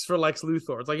unmasks for Lex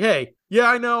Luthor. It's like, hey, yeah,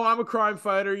 I know I'm a crime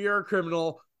fighter, you're a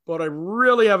criminal, but I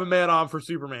really have a man on for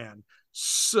Superman.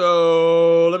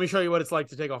 So let me show you what it's like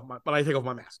to take off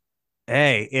my mask.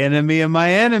 Hey, enemy of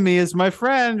my enemy is my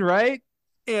friend, right?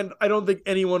 And I don't think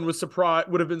anyone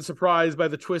would have been surprised by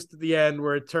the twist at the end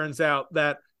where it turns out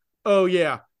that, oh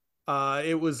yeah,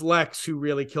 it was Lex who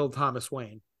really killed Thomas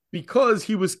Wayne because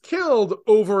he was killed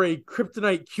over a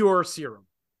kryptonite cure serum.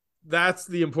 That's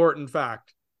the important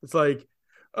fact. It's like,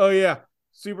 oh yeah,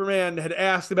 Superboy had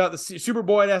asked about the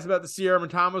serum,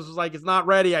 and Thomas was like, "It's not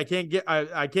ready. I can't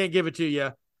give it to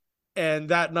you." And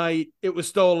that night, it was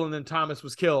stolen, and Thomas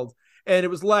was killed. And it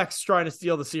was Lex trying to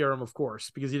steal the serum, of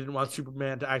course, because he didn't want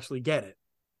Superman to actually get it.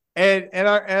 And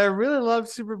I really love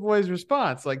Superboy's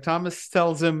response. Like Thomas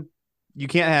tells him, "You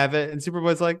can't have it," and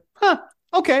Superboy's like, "Huh,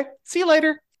 okay, see you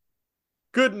later."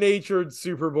 Good-natured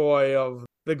Superboy of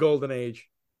the Golden Age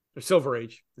or Silver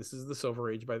Age. This is the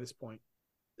Silver Age by this point.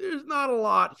 There's not a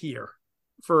lot here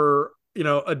for,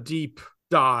 a deep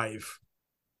dive.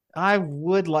 I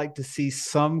would like to see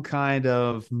some kind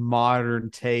of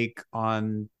modern take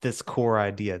on this core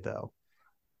idea, though.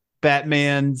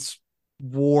 Batman's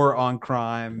war on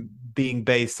crime being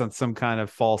based on some kind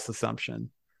of false assumption.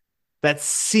 That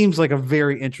seems like a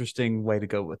very interesting way to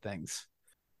go with things.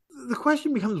 The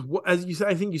question becomes, as you said,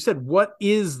 I think you said, what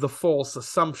is the false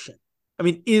assumption? I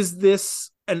mean, is this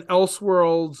an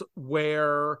Elseworlds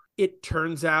where it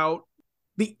turns out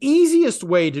the easiest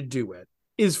way to do it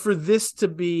is for this to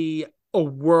be a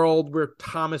world where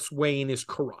Thomas Wayne is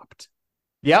corrupt?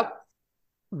 Yep.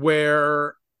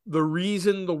 Where the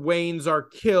reason the Waynes are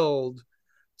killed,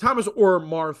 Thomas or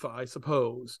Martha, I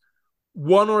suppose,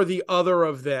 one or the other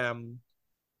of them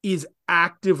is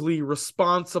actively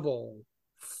responsible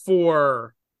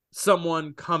for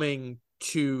someone coming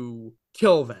to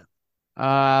kill them.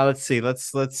 Let's see.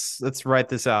 Let's write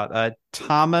this out.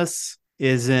 Thomas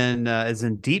is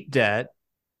in deep debt.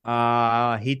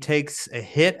 He takes a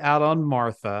hit out on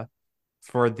Martha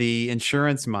for the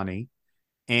insurance money,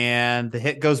 and the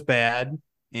hit goes bad,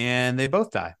 and they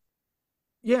both die.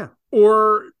 Yeah.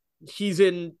 Or he's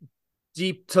in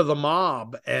deep to the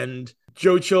mob, and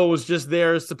Joe Chill was just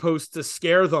there supposed to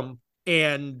scare them,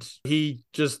 and he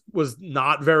just was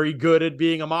not very good at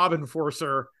being a mob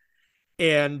enforcer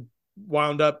and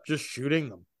wound up just shooting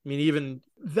them. I mean, even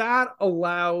that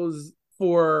allows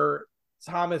for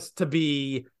Thomas to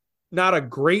be not a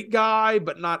great guy,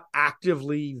 but not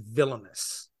actively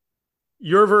villainous.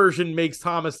 Your version makes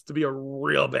Thomas to be a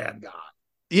real bad guy.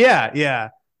 Yeah.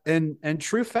 And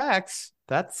true facts,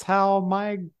 that's how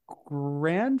my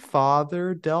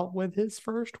grandfather dealt with his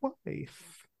first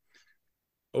wife.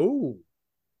 Oh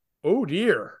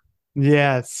dear.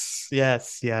 Yes. I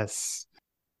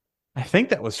think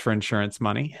that was for insurance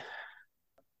money.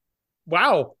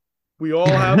 Wow. We all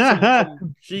have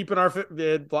some sheep in our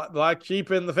black sheep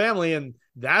in the family, and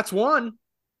that's one.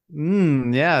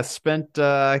 Yeah, spent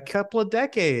a couple of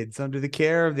decades under the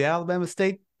care of the Alabama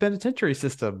State Penitentiary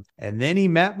System, and then he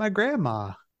met my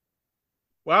grandma.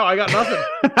 Wow, I got nothing.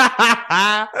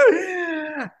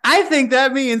 I think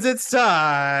that means it's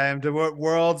time to put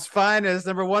World's Finest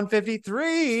number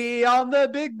 153 on the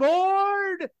big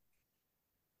board.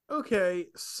 Okay,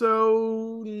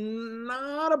 so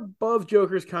not above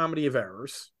Joker's Comedy of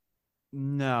Errors.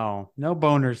 No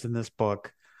boners in this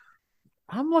book.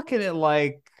 I'm looking at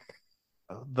like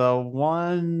the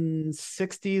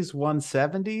 160s,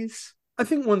 170s. I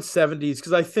think 170s,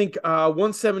 because I think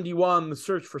 171, The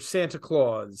Search for Santa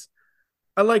Claus.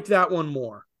 I like that one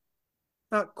more.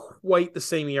 Not quite the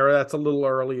same era. That's a little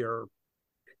earlier.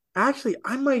 Actually,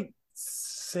 I might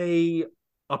say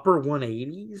upper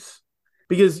 180s.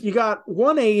 Because you got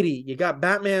 180, you got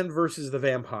Batman versus the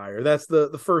Vampire. That's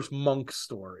the first Monk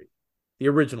story, the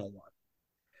original one.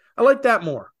 I like that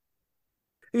more.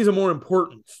 It's a more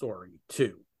important story,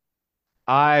 too.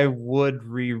 I would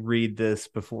reread this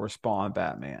before Spawn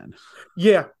Batman.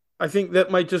 Yeah, I think that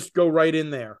might just go right in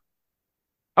there.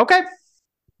 Okay.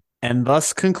 And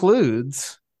thus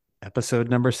concludes episode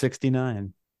number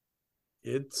 69.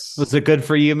 Was it good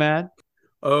for you, Matt?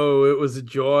 Oh, it was a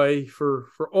joy for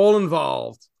all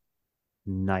involved.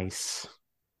 Nice.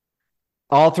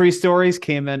 All three stories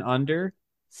came in under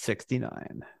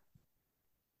 69.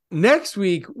 Next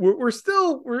week, we're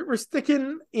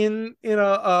sticking in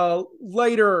a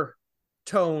lighter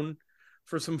tone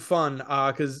for some fun,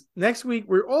 because next week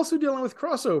we're also dealing with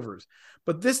crossovers,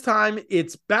 but this time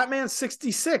it's Batman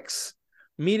 66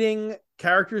 meeting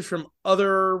characters from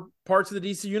other parts of the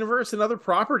DC universe and other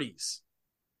properties.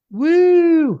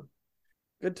 Woo!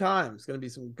 Good times. Going to be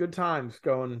some good times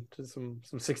going to some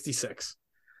 66.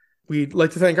 We'd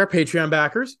like to thank our Patreon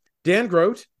backers: Dan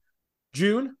Grote,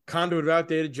 June, Conduit of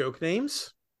Outdated Joke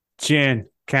Names, Jen,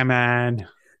 come on,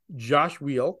 Josh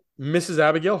Wheel, Mrs.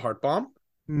 Abigail Hartbaum,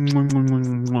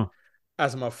 Asimov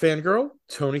Fangirl,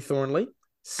 Tony Thornley,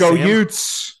 Go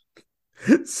Utes,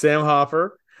 Sam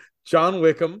Hopper, John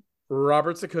Wickham,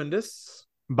 Robert Secundus,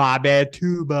 Bobby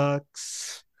 $2,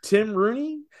 Tim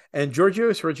Rooney, and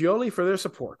Giorgio Sergioli for their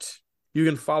support. You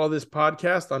can follow this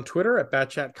podcast on Twitter at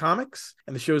Batchat Comics,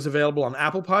 and the show is available on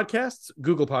Apple Podcasts,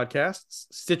 Google Podcasts,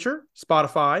 Stitcher,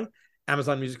 Spotify,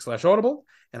 Amazon Music /Audible,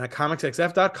 and on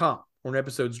comicsxf.com, where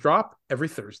episodes drop every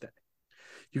Thursday.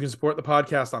 You can support the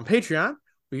podcast on Patreon,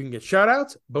 where you can get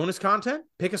shout-outs, bonus content,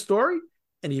 pick a story,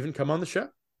 and even come on the show.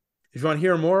 If you want to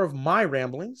hear more of my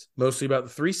ramblings, mostly about the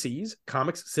 3 C's,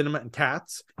 comics, cinema, and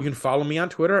cats, you can follow me on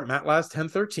Twitter at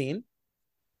MattLast1013.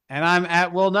 And I'm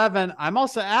at Will Nevin. I'm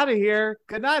also out of here.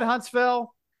 Good night,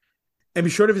 Huntsville. And be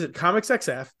sure to visit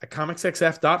ComicsXF at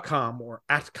comicsxf.com or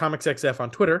at ComicsXF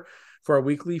on Twitter for our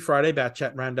weekly Friday Bat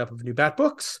Chat roundup of new Bat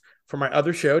books. For my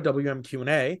other show, WMQ&A,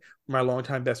 where my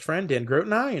longtime best friend Dan Grote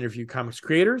and I interview comics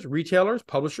creators, retailers,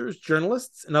 publishers,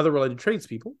 journalists, and other related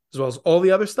tradespeople, as well as all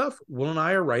the other stuff Will and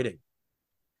I are writing.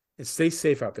 And stay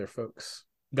safe out there, folks.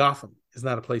 Gotham is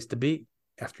not a place to be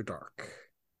after dark.